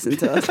you want to listen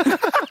to us. Now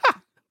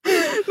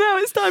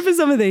it's time for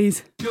some of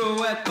these.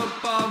 Show at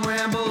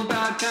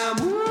footballramble.com.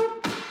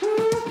 Whoop,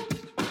 whoop.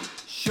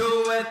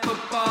 Show at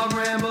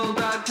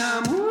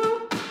footballramble.com.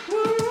 Whoop,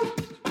 whoop.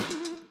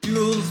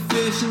 Jules,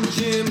 Fish, and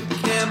Jim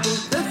Campbell.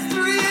 That's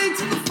 3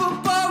 to the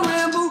Football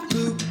Ramble.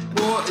 Luke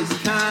Moore is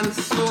kind of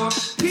sore.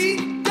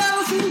 Pete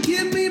Dowson,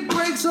 give me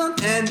breaks on.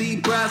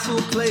 Andy Brassel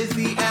plays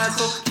the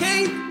asshole.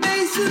 Kate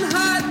Mason,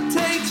 hot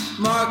takes.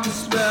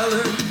 Marcus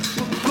Speller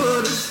will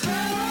put us.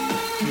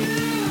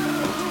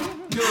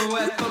 Show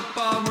at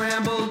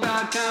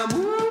footballramble.com.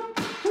 Whoop,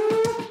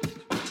 whoop.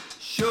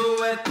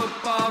 Show at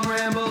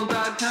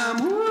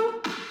footballramble.com.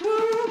 Whoop,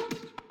 whoop.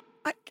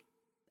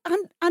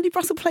 Andy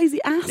Brassel plays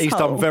the asshole. He's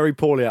done very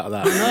poorly out of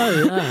that.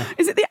 Yeah.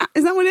 Is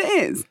that what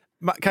it is?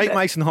 Kate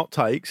Mason hot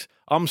takes.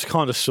 I'm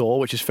kind of sore,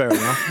 which is fair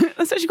enough.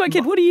 That's actually quite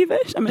good. What do you,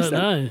 Vish? I missed don't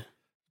know.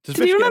 Does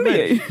Can you Vish get remember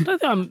a you? I don't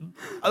think I'm.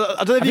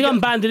 I don't think I'm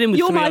banded in with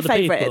You're three my other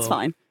favourite. people. It's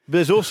fine.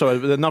 There's also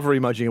another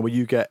emoji where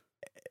you get.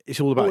 It's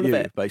all about All of you,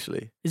 it.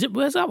 basically. Is it?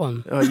 Where's that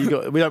one? We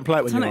don't play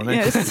it when you're on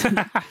Yeah, it.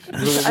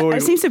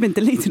 it seems to have been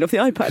deleted off the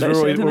iPad. We're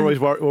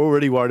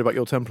already worried about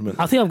your temperament.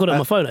 I think I've got it on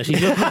my phone actually.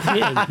 You're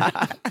plugging it in.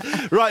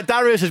 Right,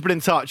 Darius has been in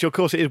touch. Of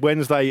course, it is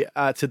Wednesday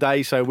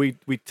today, so we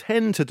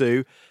tend to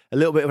do a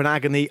little bit of an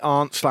agony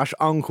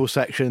aunt/uncle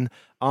section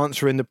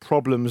answering the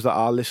problems that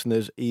our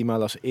listeners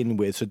email us in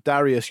with. So,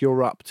 Darius,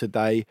 you're up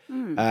today.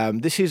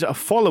 This is a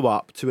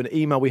follow-up to an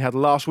email we had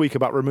last week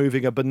about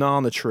removing a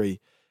banana tree.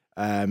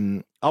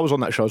 I was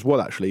on that show as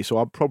well, actually, so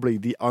I'm probably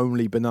the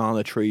only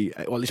banana tree,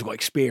 well, at least I've got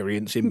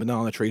experience in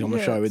banana trees on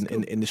the show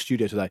in the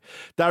studio today.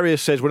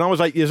 Darius says, when I was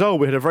 8 years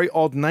old, we had a very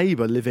odd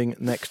neighbour living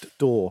next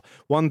door.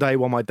 One day,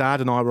 while my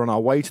dad and I were on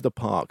our way to the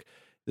park,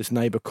 this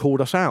neighbour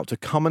called us out to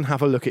come and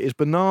have a look at his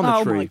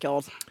banana tree. Oh, my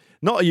God.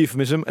 Not a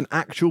euphemism, an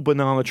actual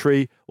banana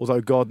tree,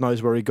 although God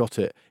knows where he got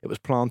it. It was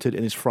planted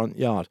in his front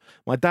yard.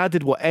 My dad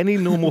did what any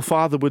normal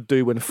father would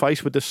do when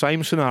faced with the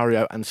same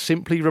scenario and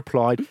simply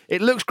replied,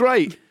 "It looks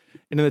great,"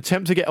 in an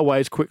attempt to get away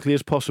as quickly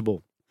as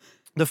possible.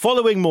 The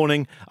following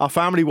morning, our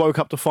family woke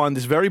up to find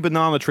this very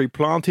banana tree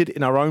planted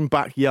in our own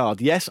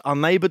backyard. Yes, our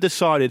neighbour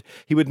decided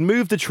he would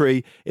move the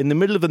tree in the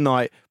middle of the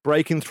night,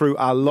 breaking through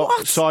our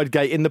locked side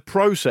gate in the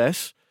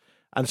process,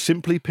 and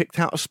simply picked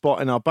out a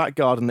spot in our back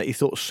garden that he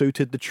thought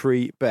suited the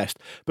tree best.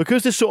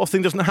 Because this sort of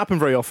thing doesn't happen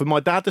very often,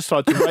 my dad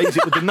decided to raise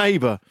it with the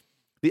neighbour.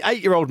 The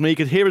 8-year-old me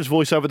could hear his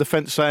voice over the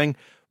fence saying,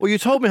 "Well, you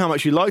told me how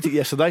much you liked it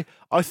yesterday.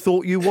 I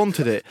thought you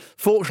wanted it."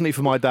 Fortunately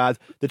for my dad,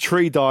 the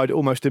tree died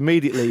almost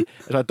immediately,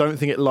 as I don't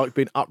think it liked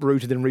being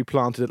uprooted and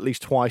replanted at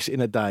least twice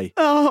in a day.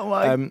 Oh,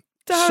 my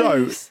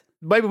So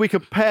maybe we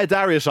could pair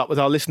Darius up with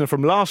our listener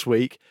from last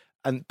week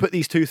and put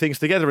these two things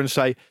together and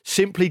say,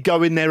 simply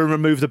go in there and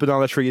remove the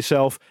banana tree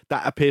yourself.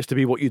 That appears to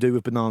be what you do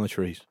with banana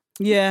trees.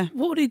 Yeah.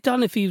 What would he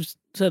done if he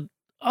said,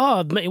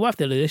 "Oh, I've met your wife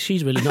the other day.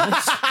 She's really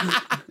nice."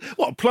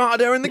 What,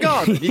 planted her in the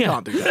garden? You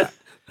can't do that.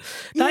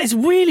 That is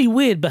really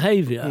weird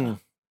behaviour.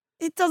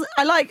 It doesn't.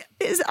 I like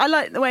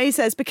the way he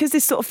says, because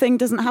this sort of thing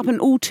doesn't happen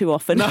all too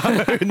often. No.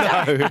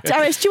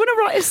 Darius, do you want to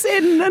write us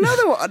in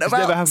another one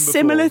about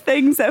similar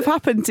things that have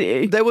happened to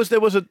you? There was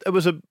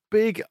a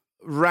big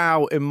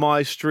row in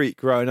my street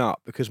growing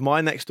up because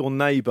my next door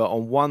neighbour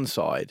on one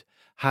side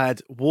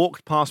had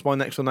walked past my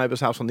next door neighbour's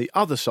house on the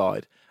other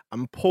side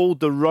and pulled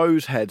the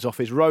rose heads off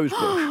his rose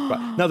bush.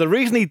 Right. Now, the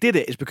reason he did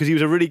it is because he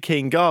was a really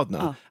keen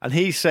gardener, and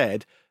he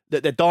said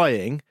that they're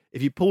dying.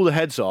 If you pull the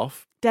heads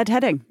off,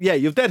 deadheading. Yeah,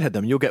 you'll deadhead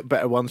them. You'll get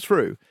better ones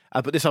through.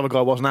 But this other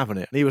guy wasn't having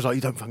it. And he was like,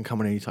 "You don't fucking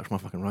come in here, you touch my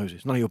fucking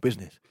roses. None of your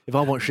business. If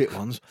I want shit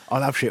ones,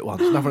 I'll have shit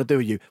ones. Nothing to do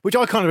with you." Which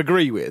I kind of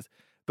agree with.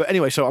 But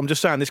anyway, so I'm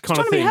just saying this kind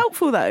of thing. Trying to be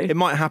helpful, though. It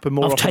might happen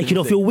more I've often. taken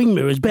off your wing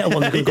mirrors. Better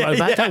ones can grow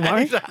back. Don't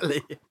worry.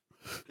 Exactly.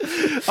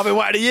 I've been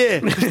waiting a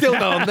year. Still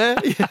no on there.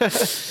 Yeah.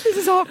 This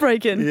is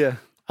heartbreaking. Yeah.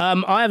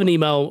 I have an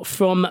email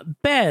from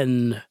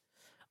Ben.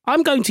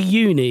 I'm going to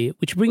uni,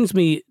 which brings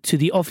me to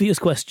the obvious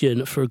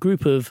question for a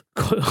group of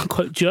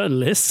quote-unquote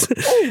journalists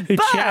who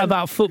chat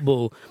about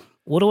football.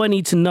 What do I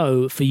need to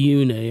know for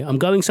uni? I'm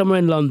going somewhere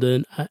in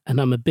London and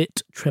I'm a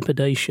bit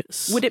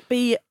trepidatious. Would it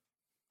be...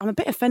 I'm a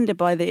bit offended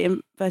by the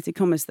inverted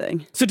commas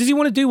thing. So does he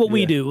want to do what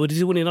we do, or does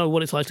he want to know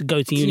what it's like to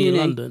go to uni in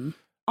London?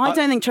 I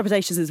don't think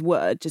trepidatious is a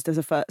word, just as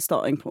a first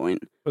starting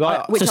point.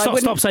 So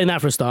stop saying that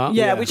for a start.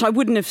 Yeah, which I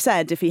wouldn't have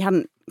said if he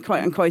hadn't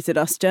quote-unquoted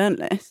us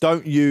journalists.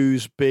 Don't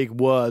use big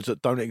words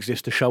that don't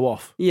exist to show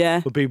off.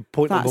 Yeah. Would be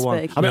point number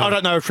one. Big. I mean, I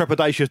don't know if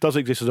trepidatious does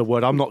exist as a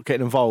word. I'm not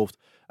getting involved.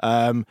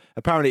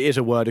 Apparently it is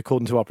a word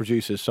according to our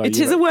producers. So it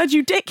is a word,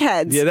 you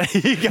dickheads. Yeah, there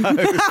you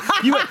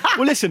go.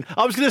 Well, listen,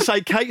 I was going to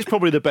say Kate's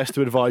probably the best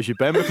to advise you,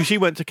 Ben, because she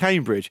went to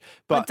Cambridge.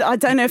 But I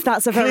don't know if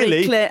that's a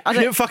very clear... She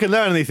didn't fucking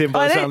learn anything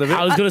by the sound of it.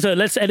 I was going to say,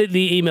 let's edit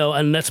the email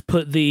and let's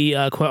put the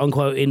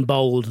quote-unquote in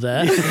bold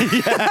there.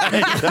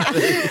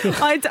 Exactly.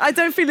 I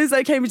don't feel as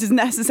though Cambridge is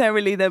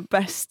necessarily the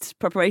best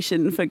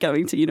preparation for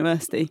going to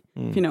university,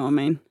 if you know what I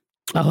mean.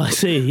 Oh, I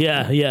see.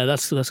 Yeah,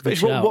 that's a good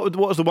shout. What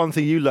was the one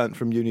thing you learnt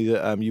from uni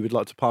that you would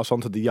like to pass on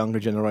to the younger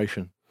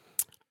generation?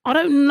 I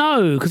don't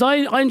know, because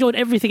I enjoyed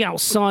everything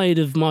outside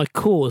of my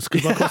course,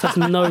 because my course has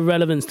no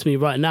relevance to me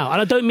right now.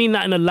 And I don't mean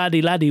that in a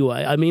laddie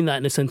way. I mean that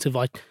in a sense of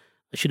I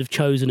should have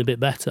chosen a bit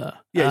better.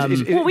 Yeah,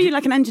 what were you,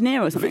 like an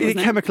engineer or something?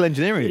 Chemical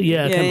engineering.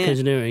 Yeah, chemical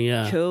engineering,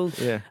 yeah. Cool.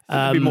 Yeah.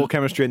 There'd be more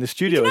chemistry in the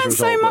studio You as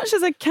a learn result. so much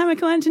as a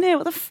chemical engineer.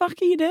 What the fuck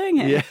are you doing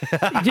here?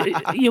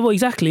 Yeah, well,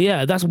 exactly,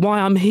 yeah. That's why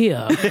I'm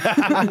here.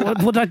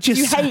 What did I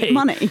just say? You hate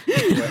money.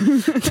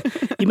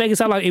 You make it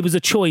sound like it was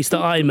a choice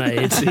that I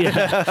made.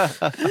 Yeah.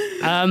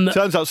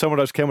 Turns out some of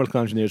those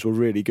chemical engineers were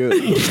really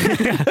good.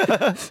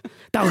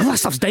 That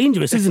stuff's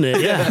dangerous, isn't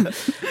it? Yeah.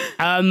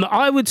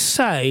 I would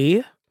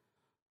say...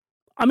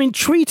 I mean,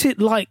 treat it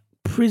like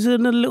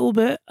prison a little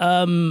bit.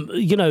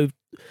 You know,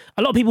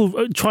 a lot of people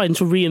are trying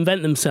to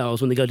reinvent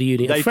themselves when they go to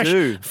uni. They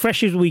do.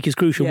 Freshers Week is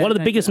crucial. Yeah, One of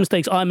the biggest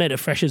mistakes I made at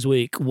Freshers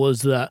Week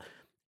was that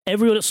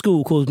everyone at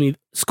school called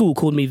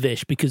me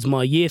Vish because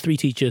my year 3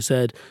 teacher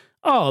said,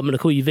 "Oh, I'm going to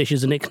call you Vish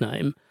as a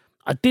nickname."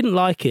 I didn't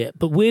like it,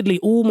 but weirdly,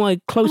 all my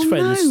close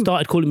friends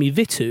started calling me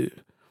Vitu.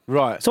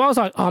 Right. So I was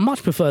like, I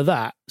much prefer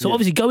that. So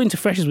obviously, going into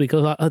Freshers Week, I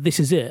was like, oh, this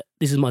is it.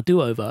 This is my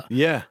do-over.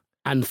 Yeah.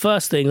 And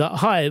first thing, like,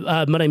 "Hi,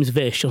 my name's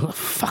Vish." I'm like,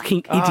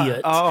 fucking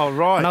idiot. Oh,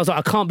 right. And I was like,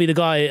 I can't be the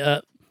guy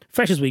at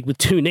Freshers Week with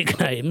 2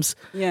 nicknames.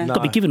 Yeah. Got to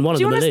be given one Do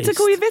of you them want at us least.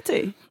 to call you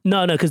Vitty?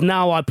 No, because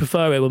now I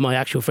prefer it when my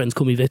actual friends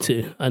call me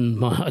Vitu,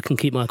 and I can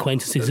keep my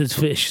acquaintances as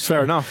fish. So.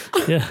 Fair enough.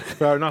 Yeah.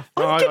 Fair enough.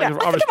 No, I think I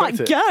might respect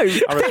it. go. I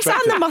This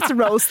respect and the it. mutton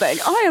rolls thing.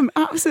 I am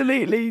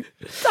absolutely.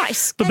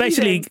 That's But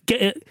basically,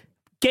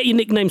 get your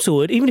nickname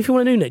sorted, even if you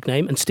want a new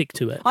nickname, and stick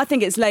to it. I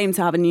think it's lame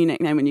to have a new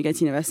nickname when you go to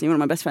university. One of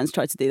my best friends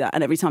tried to do that,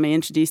 and every time he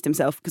introduced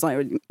himself, because I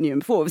already knew him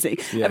before,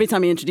 obviously, every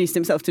time he introduced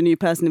himself to a new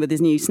person with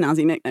his new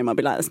snazzy nickname, I'd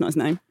be like, that's a nice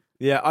name.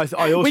 Yeah, I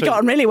also... We got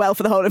on really well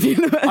for the whole of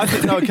university. I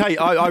think, okay,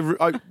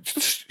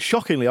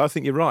 shockingly, I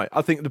think you're right.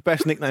 I think the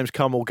best nicknames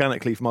come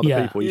organically from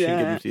other people. You shouldn't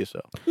give them to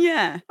yourself.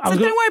 Yeah. So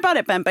don't worry about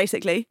it, Ben,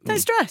 basically. Don't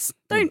stress.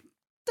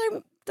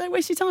 Don't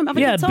waste your time. Have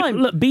a good time.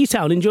 Look,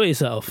 B-Town, enjoy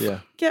yourself. Yeah.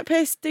 Get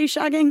pissed, do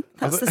shagging.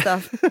 That's the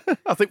stuff.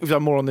 I think we've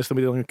done more on this than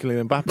we did on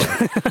Kylian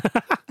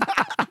Mbappe.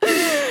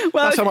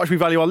 Well, that's how much we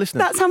value our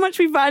listeners. That's how much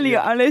we value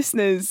our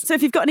listeners. So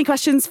if you've got any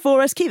questions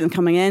for us, keep them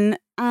coming in,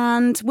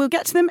 and we'll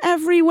get to them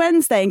every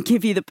Wednesday and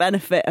give you the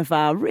benefit of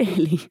our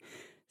really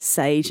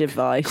sage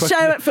advice. Show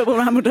at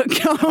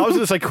footballramble.com. I was going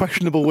to say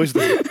questionable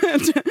wisdom.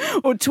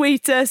 Or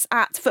tweet us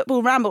at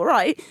footballramble.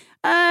 Right.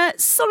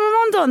 Solomon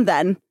Rondon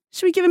then.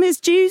 Should we give him his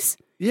dues?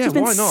 Yeah, He's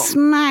been why not?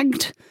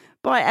 Snagged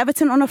by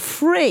Everton on a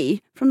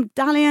free from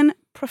Dalian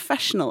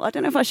Professional. I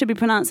don't know if I should be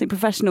pronouncing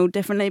professional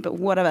differently, but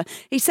whatever.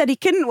 He said he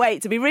couldn't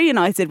wait to be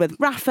reunited with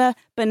Rafa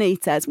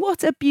Benitez.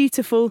 What a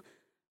beautiful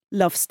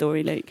love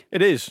story, Luke.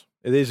 It is.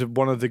 It is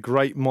one of the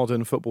great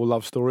modern football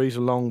love stories,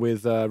 along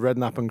with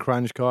Redknapp and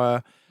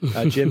Kranjkaya,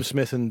 Jim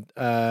Smith and...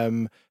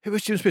 who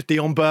was Jim Smith?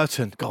 Dion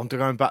Burton. God, I'm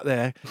going back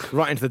there,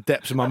 right into the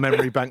depths of my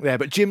memory bank there.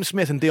 But Jim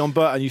Smith and Dion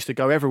Burton used to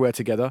go everywhere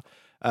together.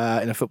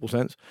 In a football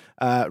sense,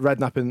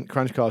 Redknapp and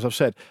Kranjkaya, as I've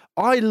said.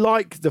 I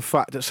like the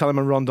fact that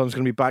Salomon Rondon's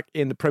going to be back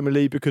in the Premier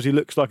League because he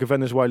looks like a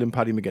Venezuelan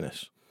Paddy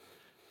McGuinness.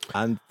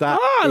 And that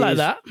I like is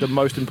that. the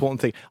most important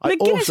thing.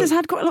 McGuinness has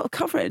had quite a lot of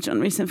coverage on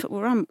recent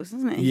Football Rambles,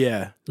 hasn't he?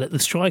 Yeah. Let the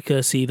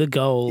striker see the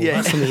goal. Yeah.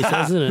 That's something he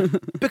says, isn't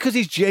it? Because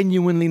he's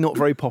genuinely not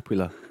very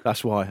popular.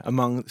 That's why,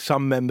 among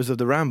some members of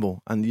the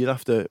Ramble. And you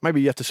have to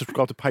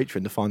subscribe to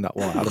Patreon to find out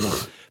why. I don't know.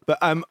 But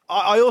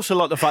I also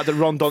like the fact that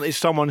Rondon is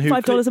someone who...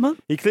 $5 a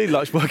month? He clearly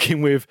likes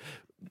working with...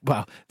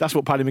 Well, that's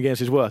what Paddy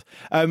McGuinness is worth.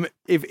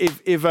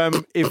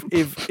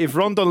 If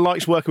Rondon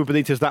likes working with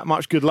Benitez that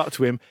much, good luck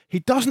to him. He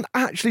doesn't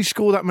actually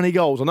score that many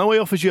goals. I know he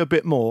offers you a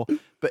bit more,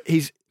 but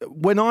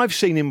when I've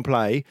seen him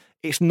play,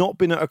 it's not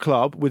been at a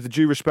club, with the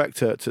due respect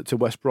to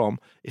West Brom,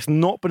 it's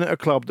not been at a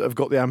club that have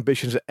got the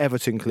ambitions that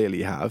Everton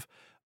clearly have.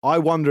 I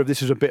wonder if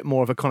this is a bit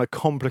more of a kind of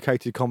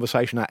complicated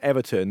conversation at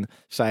Everton,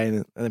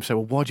 and they say,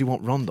 well, why do you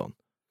want Rondon?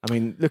 I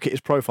mean, look at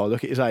his profile,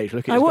 look at his age,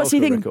 look at his what do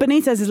you think? record.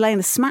 Benitez is laying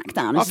the smack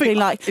down. It's being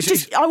like,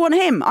 I want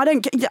him. I don't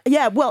get...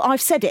 Yeah, well,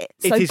 I've said it,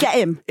 so get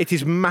him. It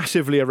is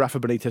massively a Rafa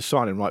Benitez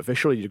signing, right, Vish?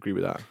 Surely you'd agree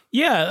with that.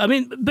 Yeah, I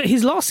mean, but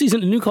his last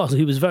season at Newcastle,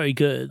 he was very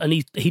good, and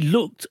he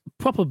looked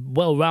proper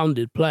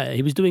well-rounded player.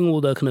 He was doing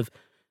all the kind of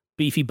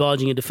beefy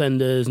barging in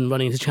defenders and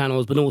running into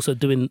channels, but also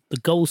doing the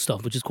goal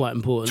stuff, which is quite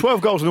important.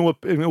 12 goals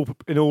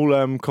in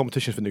all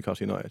competitions for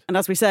Newcastle United. And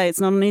as we say, it's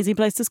not an easy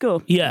place to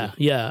score. Yeah.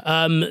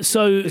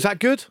 So is that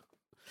good?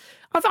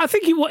 I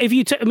think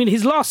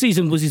his last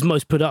season was his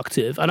most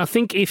productive, and I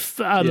think if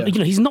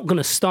he's not going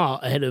to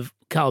start ahead of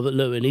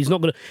Calvert-Lewin,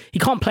 he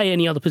can't play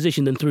any other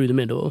position than through the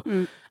middle.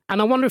 And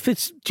I wonder if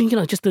it's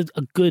just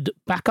a good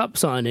backup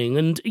signing.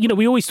 And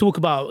we always talk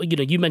about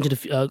you mentioned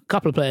a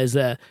couple of players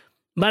there.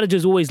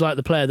 Managers always like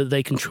the player that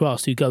they can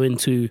trust who go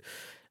into.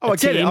 I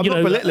get it. I'm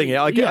not belittling it.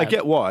 I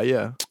get why.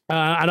 Yeah.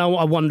 And I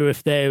wonder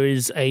if there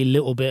is a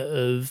little bit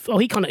of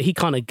he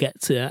kind of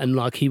gets it, and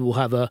like he will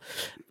have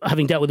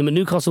having dealt with him at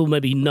Newcastle,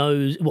 maybe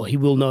he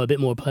will know a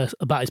bit more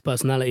about his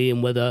personality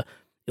and whether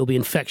it'll be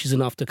infectious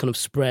enough to kind of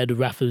spread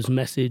Rafa's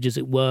message, as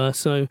it were.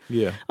 So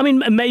yeah, I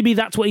mean, maybe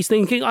that's what he's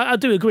thinking. I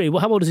do agree.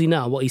 Well, how old is he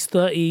now? He's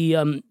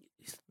 30.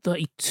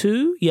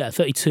 32. Yeah,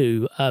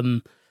 32.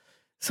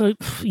 So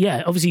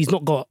yeah, obviously he's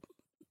not got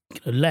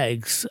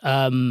legs.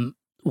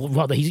 Or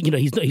rather, he's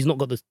not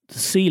got the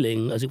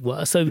ceiling, as it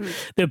were. So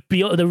there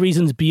are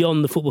reasons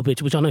beyond the football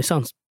pitch, which I know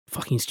sounds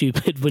fucking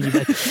stupid when you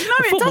make a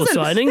football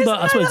signing, but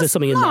I suppose there's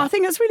something in that. I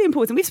think that's really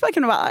important. We've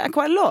spoken about that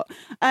quite a lot.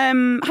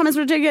 James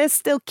Rodriguez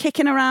still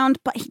kicking around,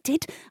 but he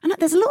did. And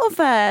there's a lot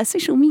of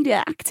social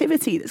media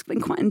activity that's been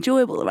quite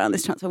enjoyable around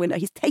this transfer window.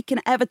 He's taken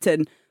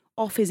Everton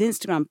off his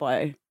Instagram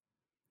bio.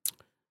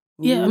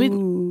 Yeah, I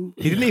mean,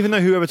 he didn't even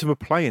know who Everton were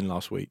playing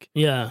last week.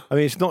 Yeah, I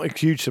mean, it's not a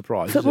huge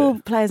surprise. Football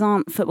players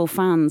aren't football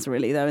fans,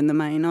 really, though, in the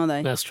main, are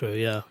they? That's true.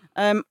 Yeah.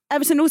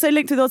 Everton also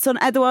linked with Odsonne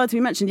Edouard, who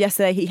we mentioned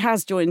yesterday. He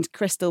has joined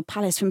Crystal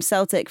Palace from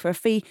Celtic for a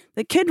fee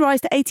that could rise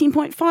to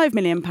 £18.5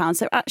 million.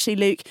 So actually,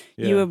 Luke,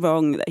 you were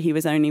wrong that he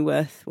was only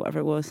worth whatever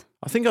it was.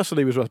 I think I said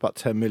he was worth about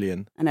 10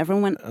 million. And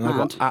everyone went mad. I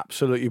got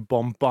absolutely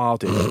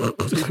bombarded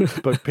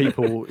by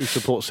people who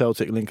support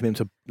Celtic linking him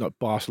to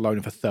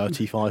Barcelona for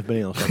 35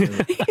 million or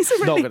something. He's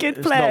a really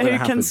good player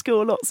who can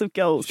score lots of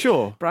goals.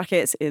 Sure.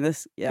 Brackets in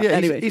this. Yeah,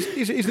 anyway.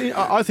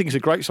 I think he's a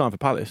great sign for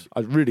Palace.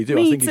 I really do.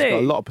 I think he's got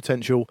a lot of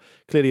potential.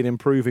 Clearly an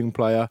improving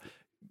player.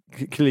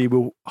 clearly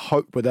will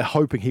hope, but they're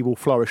hoping he will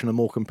flourish in a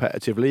more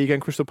competitive league,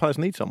 and Crystal Palace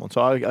need someone.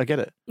 So I get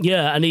it.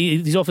 Yeah, and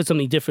he's offered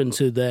something different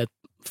to their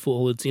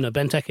forwards. You know,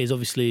 Benteke is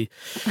obviously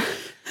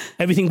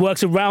everything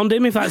works around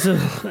him, if that's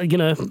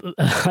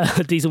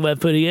a decent way of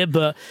putting it.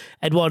 But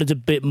Edouard is a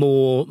bit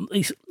more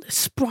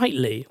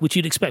sprightly, which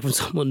you'd expect from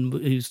someone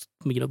who's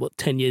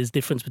 10 years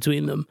difference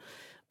between them.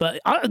 But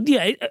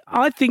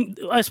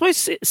I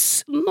suppose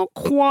it's not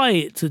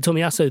quite the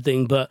Tomiyasu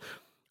thing, but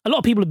a lot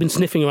of people have been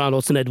sniffing around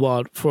Odsonne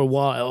Edouard for a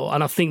while,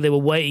 and I think they were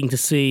waiting to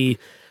see,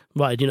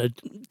 right,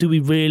 do we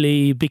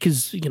really,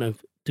 because,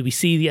 do we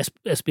see the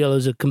SPL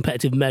as a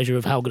competitive measure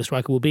of how good a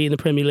striker will be in the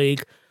Premier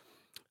League?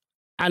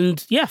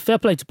 And yeah, fair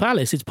play to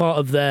Palace. It's part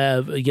of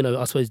their,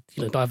 I suppose,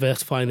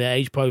 diversifying their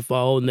age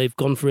profile, and they've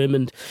gone for him.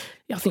 And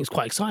yeah, I think it's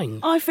quite exciting.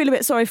 I feel a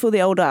bit sorry for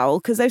the old owl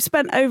because they've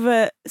spent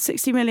over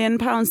 £60 million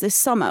this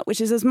summer, which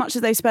is as much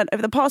as they spent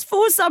over the past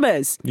 4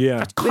 summers. Yeah,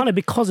 that's kind of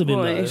because of him.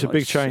 It's a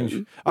big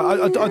change.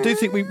 I do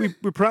think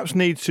we perhaps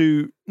need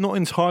to not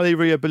entirely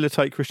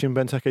rehabilitate Christian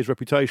Benteke's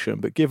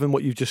reputation, but given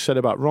what you've just said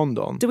about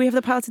Rondon, do we have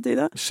the power to do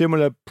that?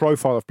 Similar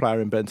profile of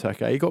player in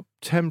Benteke. He got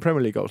 10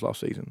 Premier League goals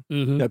last season.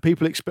 Mm-hmm.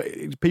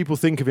 People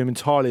think of him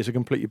entirely as a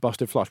completely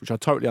busted flush, which I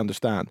totally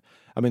understand.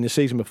 I mean, the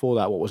season before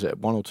that, what was it,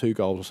 1 or 2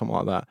 goals or something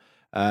like that?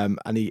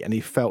 And he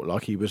felt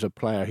like he was a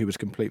player who was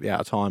completely out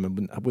of time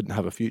and wouldn't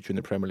have a future in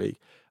the Premier League.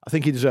 I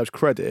think he deserves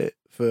credit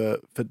for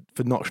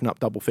notching up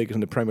double figures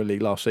in the Premier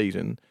League last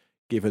season,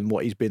 given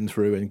what he's been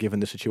through and given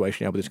the situation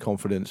he had with his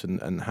confidence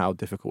and how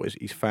difficult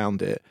he's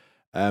found it.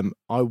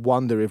 I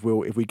wonder if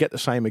we get the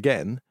same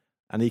again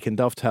and he can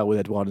dovetail with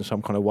Edouard in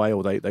some kind of way,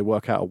 or they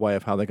work out a way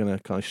of how they're going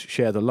to kind of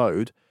share the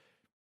load.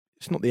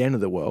 It's not the end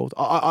of the world.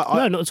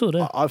 No, not at all.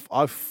 No.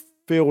 I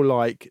feel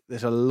like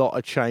there's a lot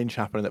of change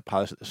happening at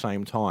Palace at the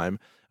same time,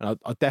 and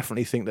I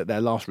definitely think that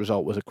their last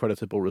result was a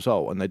creditable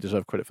result, and they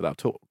deserve credit for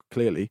that.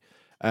 Clearly,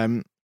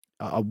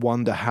 I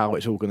wonder how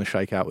it's all going to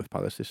shake out with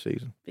Palace this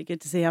season. Be good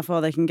to see how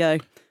far they can go.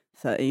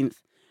 13th.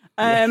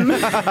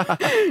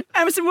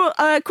 Emerson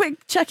Royal,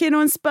 quick check in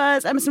on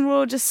Spurs. Emerson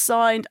Royal just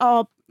signed.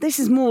 Oh, this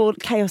is more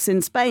chaos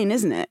in Spain,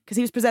 isn't it? Because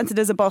he was presented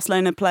as a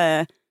Barcelona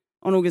player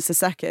on August the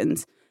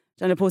 2nd.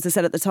 Joe Porter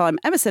said at the time,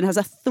 Emerson has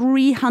a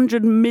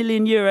 €300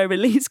 million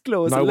release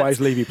clause. No ways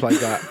Levy played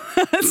that.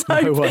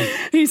 No way.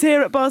 He's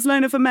here at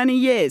Barcelona for many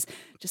years.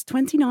 Just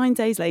 29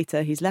 days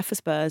later, he's left for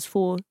Spurs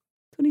for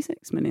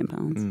 £26 million.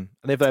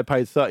 And if they had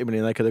paid $30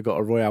 million, they could have got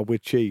a Royale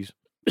with cheese.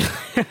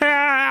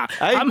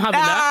 I'm having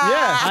that.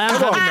 Yeah, I am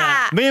having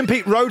that. Me and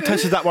Pete road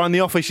tested that one in the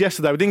office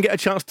yesterday. We didn't get a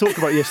chance to talk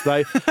about it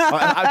yesterday.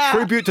 A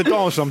tribute to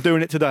Donaldson, I'm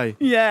doing it today.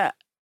 Yeah.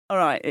 All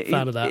right.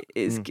 Fan of that.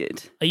 It is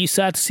good. Are you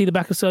sad to see the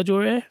back of Serge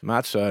Aurier?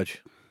 Mad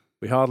Serge.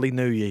 We hardly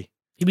knew ye.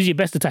 He was your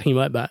best attacking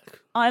right back.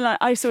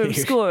 I saw him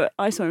score.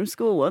 I saw him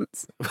score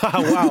once.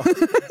 Wow.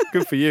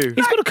 Good for you.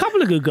 He's got a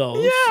couple of good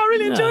goals. Yeah, I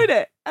really enjoyed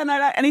it.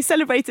 And he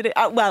celebrated it.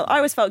 Well, I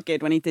always felt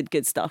good when he did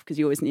good stuff because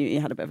you always knew he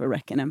had a bit of a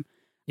wreck in him.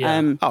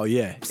 Yeah. Oh,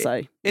 yeah.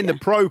 So in the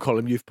pro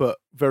column, you've put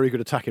very good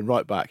attacking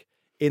right back.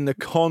 In the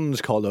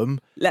cons column,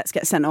 let's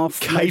get sent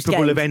off.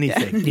 Capable of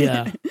anything.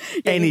 Yeah.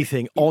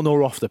 Anything, on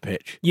or off the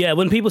pitch. Yeah,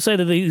 when people say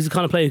that he's the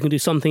kind of player who can do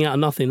something out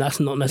of nothing, that's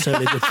not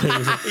necessarily a good thing,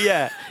 is it?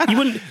 Yeah. You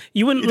wouldn't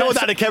You don't want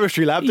that in a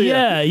chemistry lab, do you?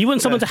 Yeah, you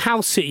want someone to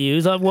house sit you.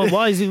 It's like, well,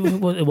 why is he?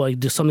 Well, he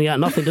does something out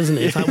of nothing, doesn't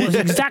he? It's like, well, it's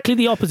exactly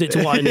the opposite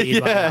to what I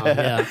need right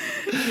now.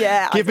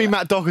 Yeah. Give me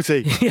Matt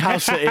Doherty,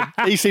 house sitting.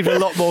 He seems a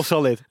lot more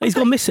solid. He's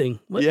gone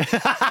missing. Yeah.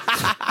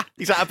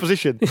 He's out of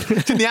position.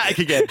 It's in the attic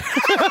again.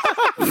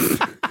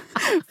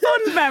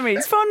 Fond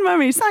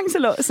memories. Thanks a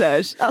lot,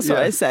 Serge. That's what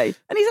I say.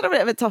 And he's had a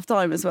bit of a tough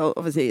time as well,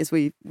 obviously, as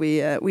we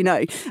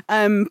know.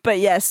 But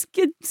yes,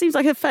 good. Seems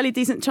like a fairly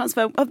decent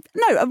transfer.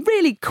 A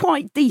really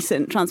quite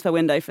decent transfer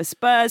window for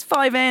Spurs.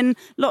 5 in,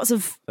 lots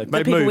of the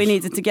people moves. We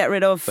needed to get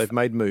rid of. They've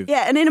made moves.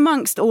 Yeah, and in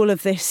amongst all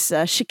of this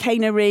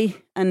chicanery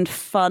and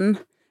fun,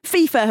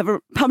 FIFA have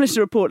published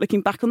a report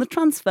looking back on the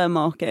transfer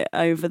market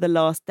over the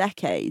last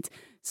decade.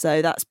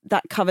 So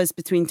that covers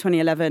between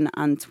 2011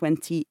 and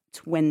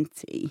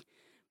 2020.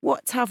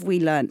 What have we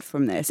learnt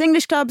from this?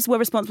 English clubs were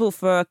responsible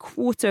for a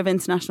quarter of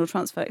international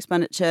transfer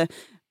expenditure.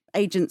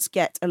 Agents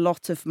get a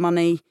lot of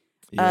money.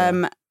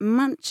 Yeah.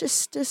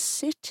 Manchester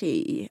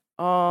City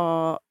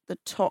are the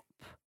top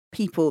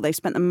people. They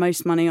spent the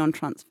most money on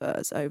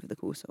transfers over the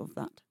course of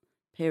that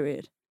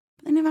period.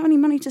 But they never have any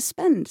money to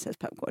spend, says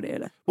Pep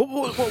Guardiola.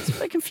 It's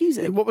very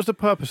confusing. What was the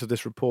purpose of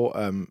this report,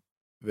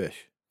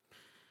 Vish?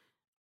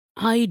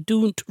 I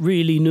don't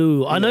really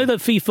know. I know that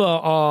FIFA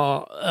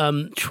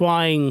are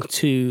trying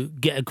to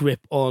get a grip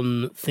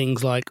on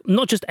things like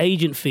not just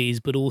agent fees,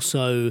 but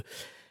also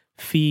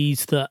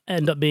fees that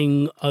end up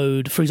being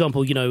owed. For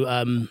example,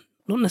 not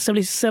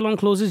necessarily sell-on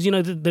clauses.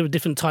 There are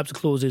different types of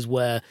clauses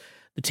where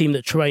the team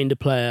that trained a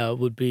player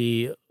would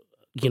be,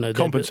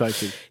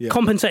 compensated.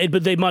 Compensated,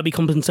 but they might be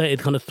compensated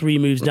kind of 3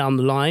 moves down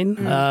the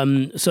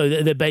line. So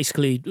they're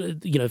basically,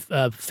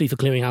 FIFA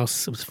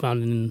Clearinghouse was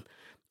founded in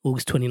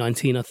August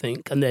 2019, I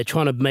think, and they're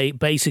trying to make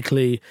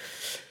basically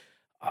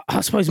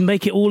I suppose,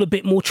 make it all a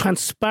bit more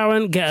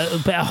transparent, get a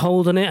better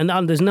hold on it.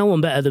 And there's no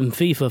one better than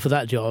FIFA for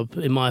that job,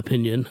 in my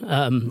opinion.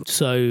 I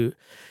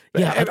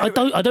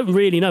don't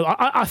really know.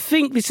 I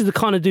think this is the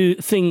kind of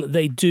thing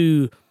they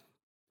do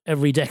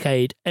every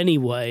decade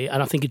anyway.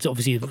 And I think it's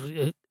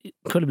obviously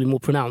incredibly more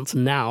pronounced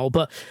now.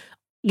 But,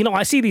 you know,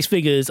 I see these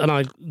figures and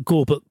I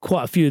gawp at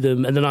quite a few of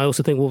them. And then I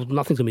also think, well,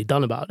 nothing's going to be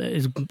done about it.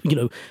 It's, you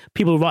know,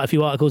 people write a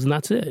few articles and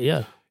that's it.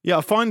 Yeah. Yeah,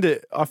 I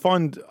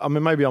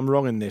mean, maybe I'm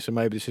wrong in this, and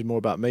maybe this is more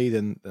about me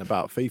than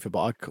about FIFA,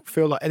 but I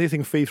feel like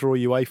anything FIFA or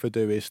UEFA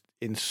do is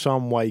in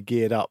some way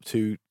geared up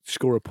to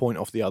score a point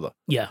off the other.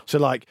 Yeah. So,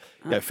 like,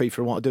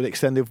 FIFA want to do an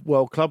extended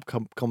World Club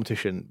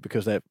competition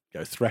because they're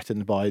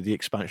threatened by the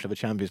expansion of the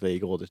Champions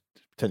League or the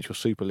potential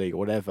Super League or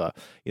whatever.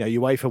 You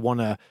know, UEFA want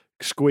to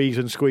squeeze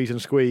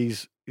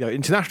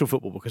international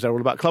football because they're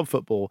all about club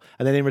football,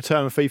 and then in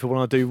return FIFA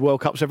want to do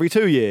World Cups every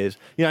 2 years.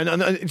 You know,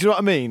 and do you know what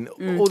I mean?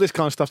 All this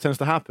kind of stuff tends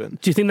to happen.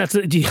 Do you think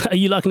are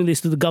you likening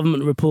this to the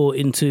government report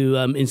into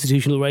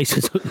institutional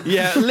racism?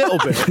 Yeah, a little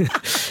bit.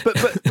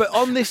 but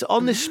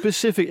on this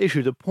specific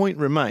issue, the point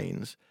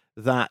remains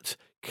that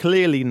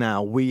clearly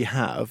now we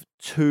have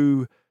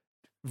two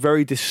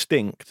very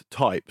distinct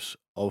types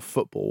of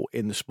football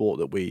in the sport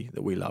that we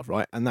love,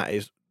 right? And that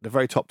is the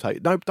very top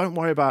take. No, don't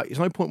worry about. There's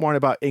no point worrying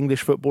about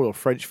English football or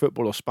French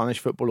football or Spanish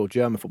football or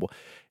German football,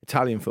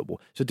 Italian football.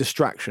 It's a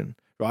distraction,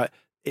 right?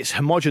 It's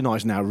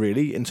homogenised now,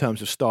 really, in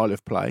terms of style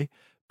of play,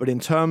 but in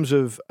terms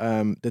of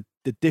the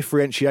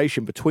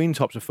differentiation between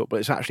types of football,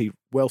 it's actually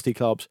wealthy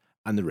clubs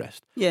and the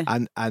rest. Yeah.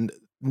 And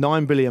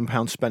 £9 billion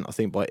spent, I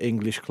think, by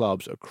English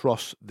clubs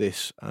across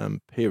this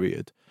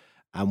period.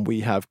 And we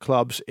have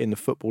clubs in the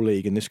Football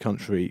League in this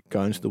country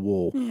going to the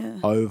wall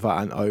over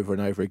and over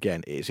and over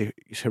again. It's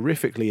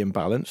horrifically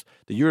imbalanced.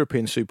 The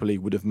European Super League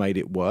would have made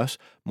it worse.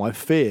 My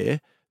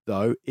fear,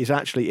 though, is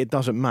actually it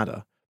doesn't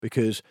matter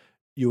because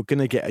you're going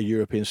to get a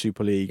European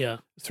Super League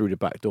through the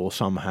back door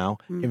somehow.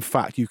 In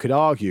fact, you could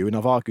argue, and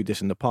I've argued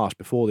this in the past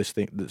before this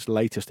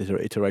latest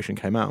iteration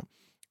came out,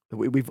 that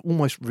we've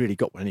almost really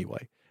got one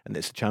anyway, and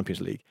it's the Champions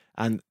League.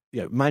 And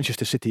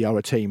Manchester City are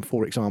a team,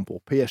 for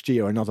example.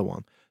 PSG are another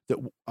one that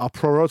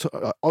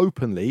are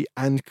openly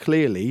and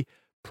clearly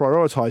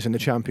prioritising the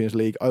Champions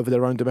League over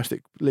their own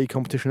domestic league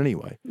competition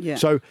anyway. Yeah.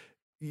 So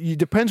it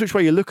depends which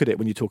way you look at it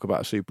when you talk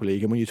about a Super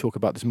League and when you talk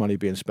about this money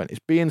being spent. It's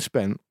being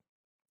spent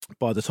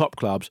by the top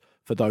clubs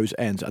for those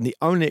ends. And the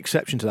only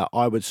exception to that,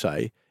 I would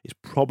say, is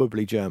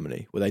probably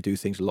Germany, where they do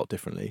things a lot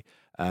differently,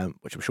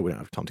 which I'm sure we don't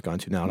have time to go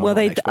into now. Well,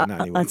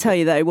 I tell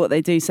you, though, what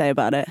they do say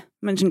about it.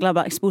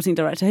 Mönchengladbach sporting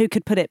director, who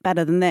could put it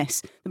better than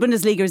this? The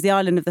Bundesliga is the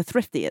island of the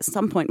thrifty. At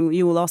some point,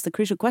 you will ask the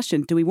crucial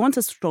question, do we want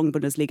a strong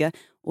Bundesliga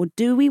or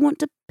do we want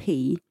to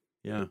pee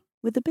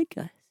with the big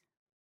guys?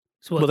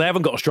 Well, they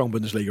haven't got a strong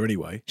Bundesliga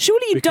anyway.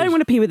 Surely you don't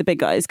want to pee with the big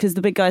guys because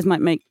the big guys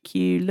might make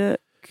you look...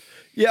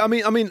 Yeah, I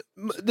mean,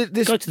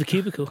 this go to the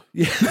cubicle.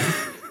 Yeah,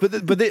 but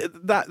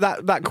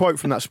that quote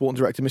from that sporting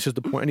director misses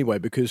the point anyway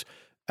because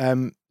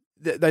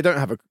they don't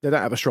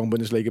have a strong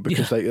Bundesliga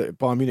because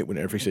Bayern Munich win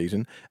it every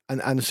season,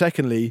 and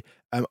secondly,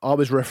 I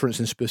was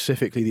referencing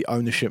specifically the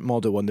ownership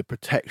model and the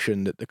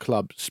protection that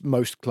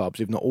most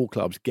clubs, if not all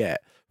clubs,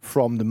 get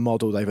from the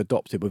model they've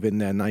adopted within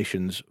their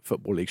nation's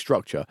football league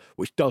structure,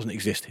 which doesn't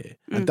exist here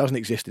and doesn't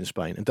exist in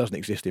Spain and doesn't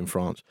exist in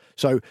France.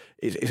 So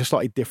it's a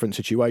slightly different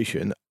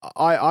situation.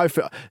 I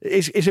feel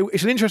it's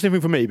an interesting thing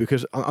for me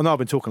because I know I've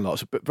been talking a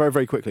lot, but very,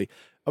 very quickly,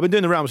 I've been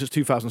doing the rounds since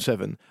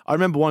 2007. I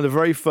remember one of the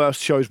very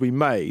first shows we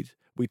made,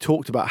 we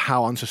talked about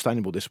how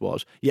unsustainable this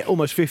was. Yet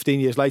almost 15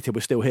 years later, we're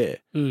still here.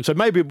 So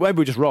maybe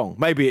we're just wrong.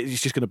 Maybe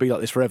it's just going to be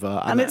like this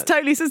forever. And it's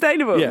totally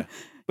sustainable. Yeah.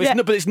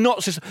 But it's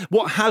not just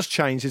what has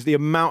changed is the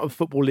amount of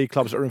football league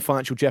clubs that are in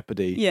financial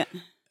jeopardy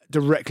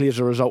directly as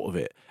a result of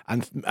it,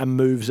 and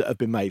moves that have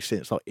been made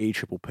since, like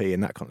EPPP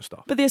and that kind of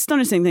stuff. But the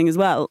astonishing thing as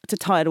well, to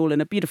tie it all in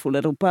a beautiful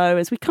little bow,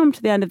 as we come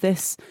to the end of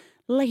this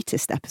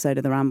latest episode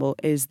of The Ramble,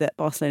 is that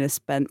Barcelona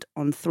spent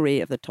on 3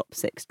 of the top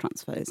 6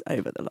 transfers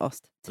over the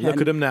last 10.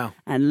 Look at them now.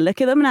 And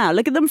look at them now.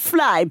 Look at them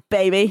fly,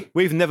 baby.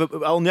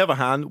 On the other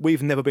hand,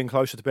 we've never been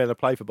closer to being able to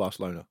play for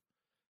Barcelona.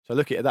 So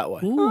look at it that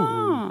way.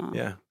 Ooh.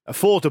 Yeah.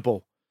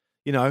 Affordable.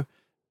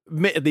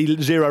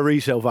 Admittedly, zero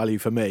resale value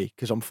for me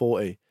because I'm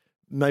 40.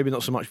 Maybe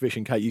not so much Vish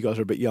and Kate. You guys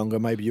are a bit younger.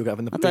 Maybe you're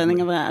having the. I don't think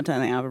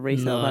I have a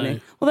resale value.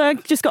 Although I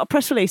just got a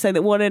press release saying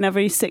that 1 in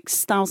every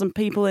 6,000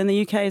 people in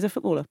the UK is a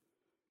footballer.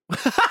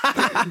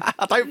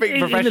 I don't think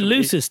in the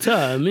loosest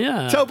term,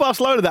 yeah. Tell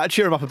Barcelona that,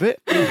 cheer them up a bit.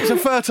 It's a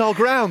fertile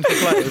ground for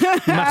players.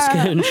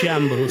 Masculine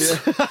shambles.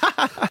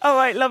 All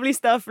right, lovely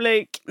stuff,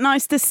 Luke.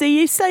 Nice to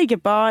see you. Say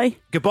goodbye.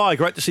 Goodbye.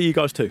 Great to see you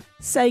guys too.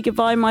 Say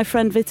goodbye, my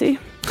friend Vitu.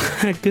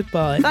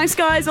 Goodbye. Thanks,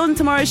 guys. On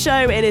tomorrow's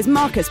show, it is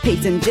Marcus,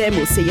 Pete, and Jim.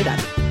 We'll see you then.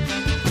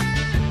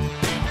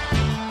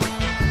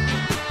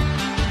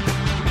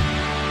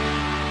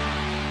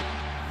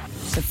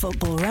 The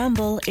Football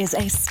Ramble is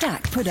a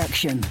Stack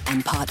production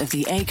and part of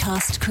the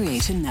Acast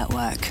Creator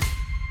Network.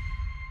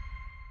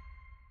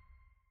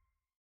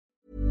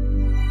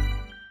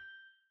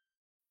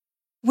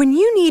 When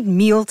you need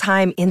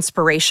mealtime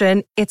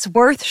inspiration, it's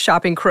worth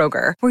shopping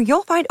Kroger, where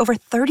you'll find over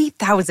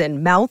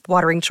 30,000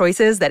 mouth-watering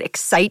choices that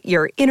excite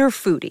your inner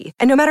foodie.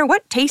 And no matter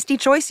what tasty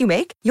choice you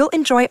make, you'll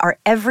enjoy our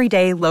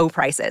everyday low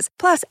prices,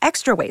 plus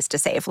extra ways to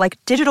save, like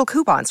digital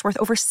coupons worth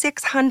over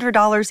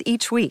 $600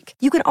 each week.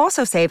 You can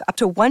also save up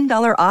to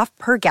 $1 off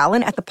per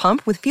gallon at the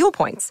pump with fuel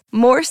points.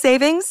 More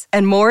savings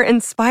and more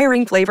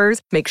inspiring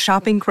flavors make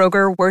shopping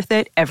Kroger worth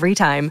it every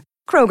time.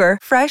 Kroger,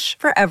 fresh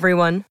for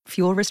everyone.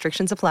 Fuel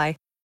restrictions apply.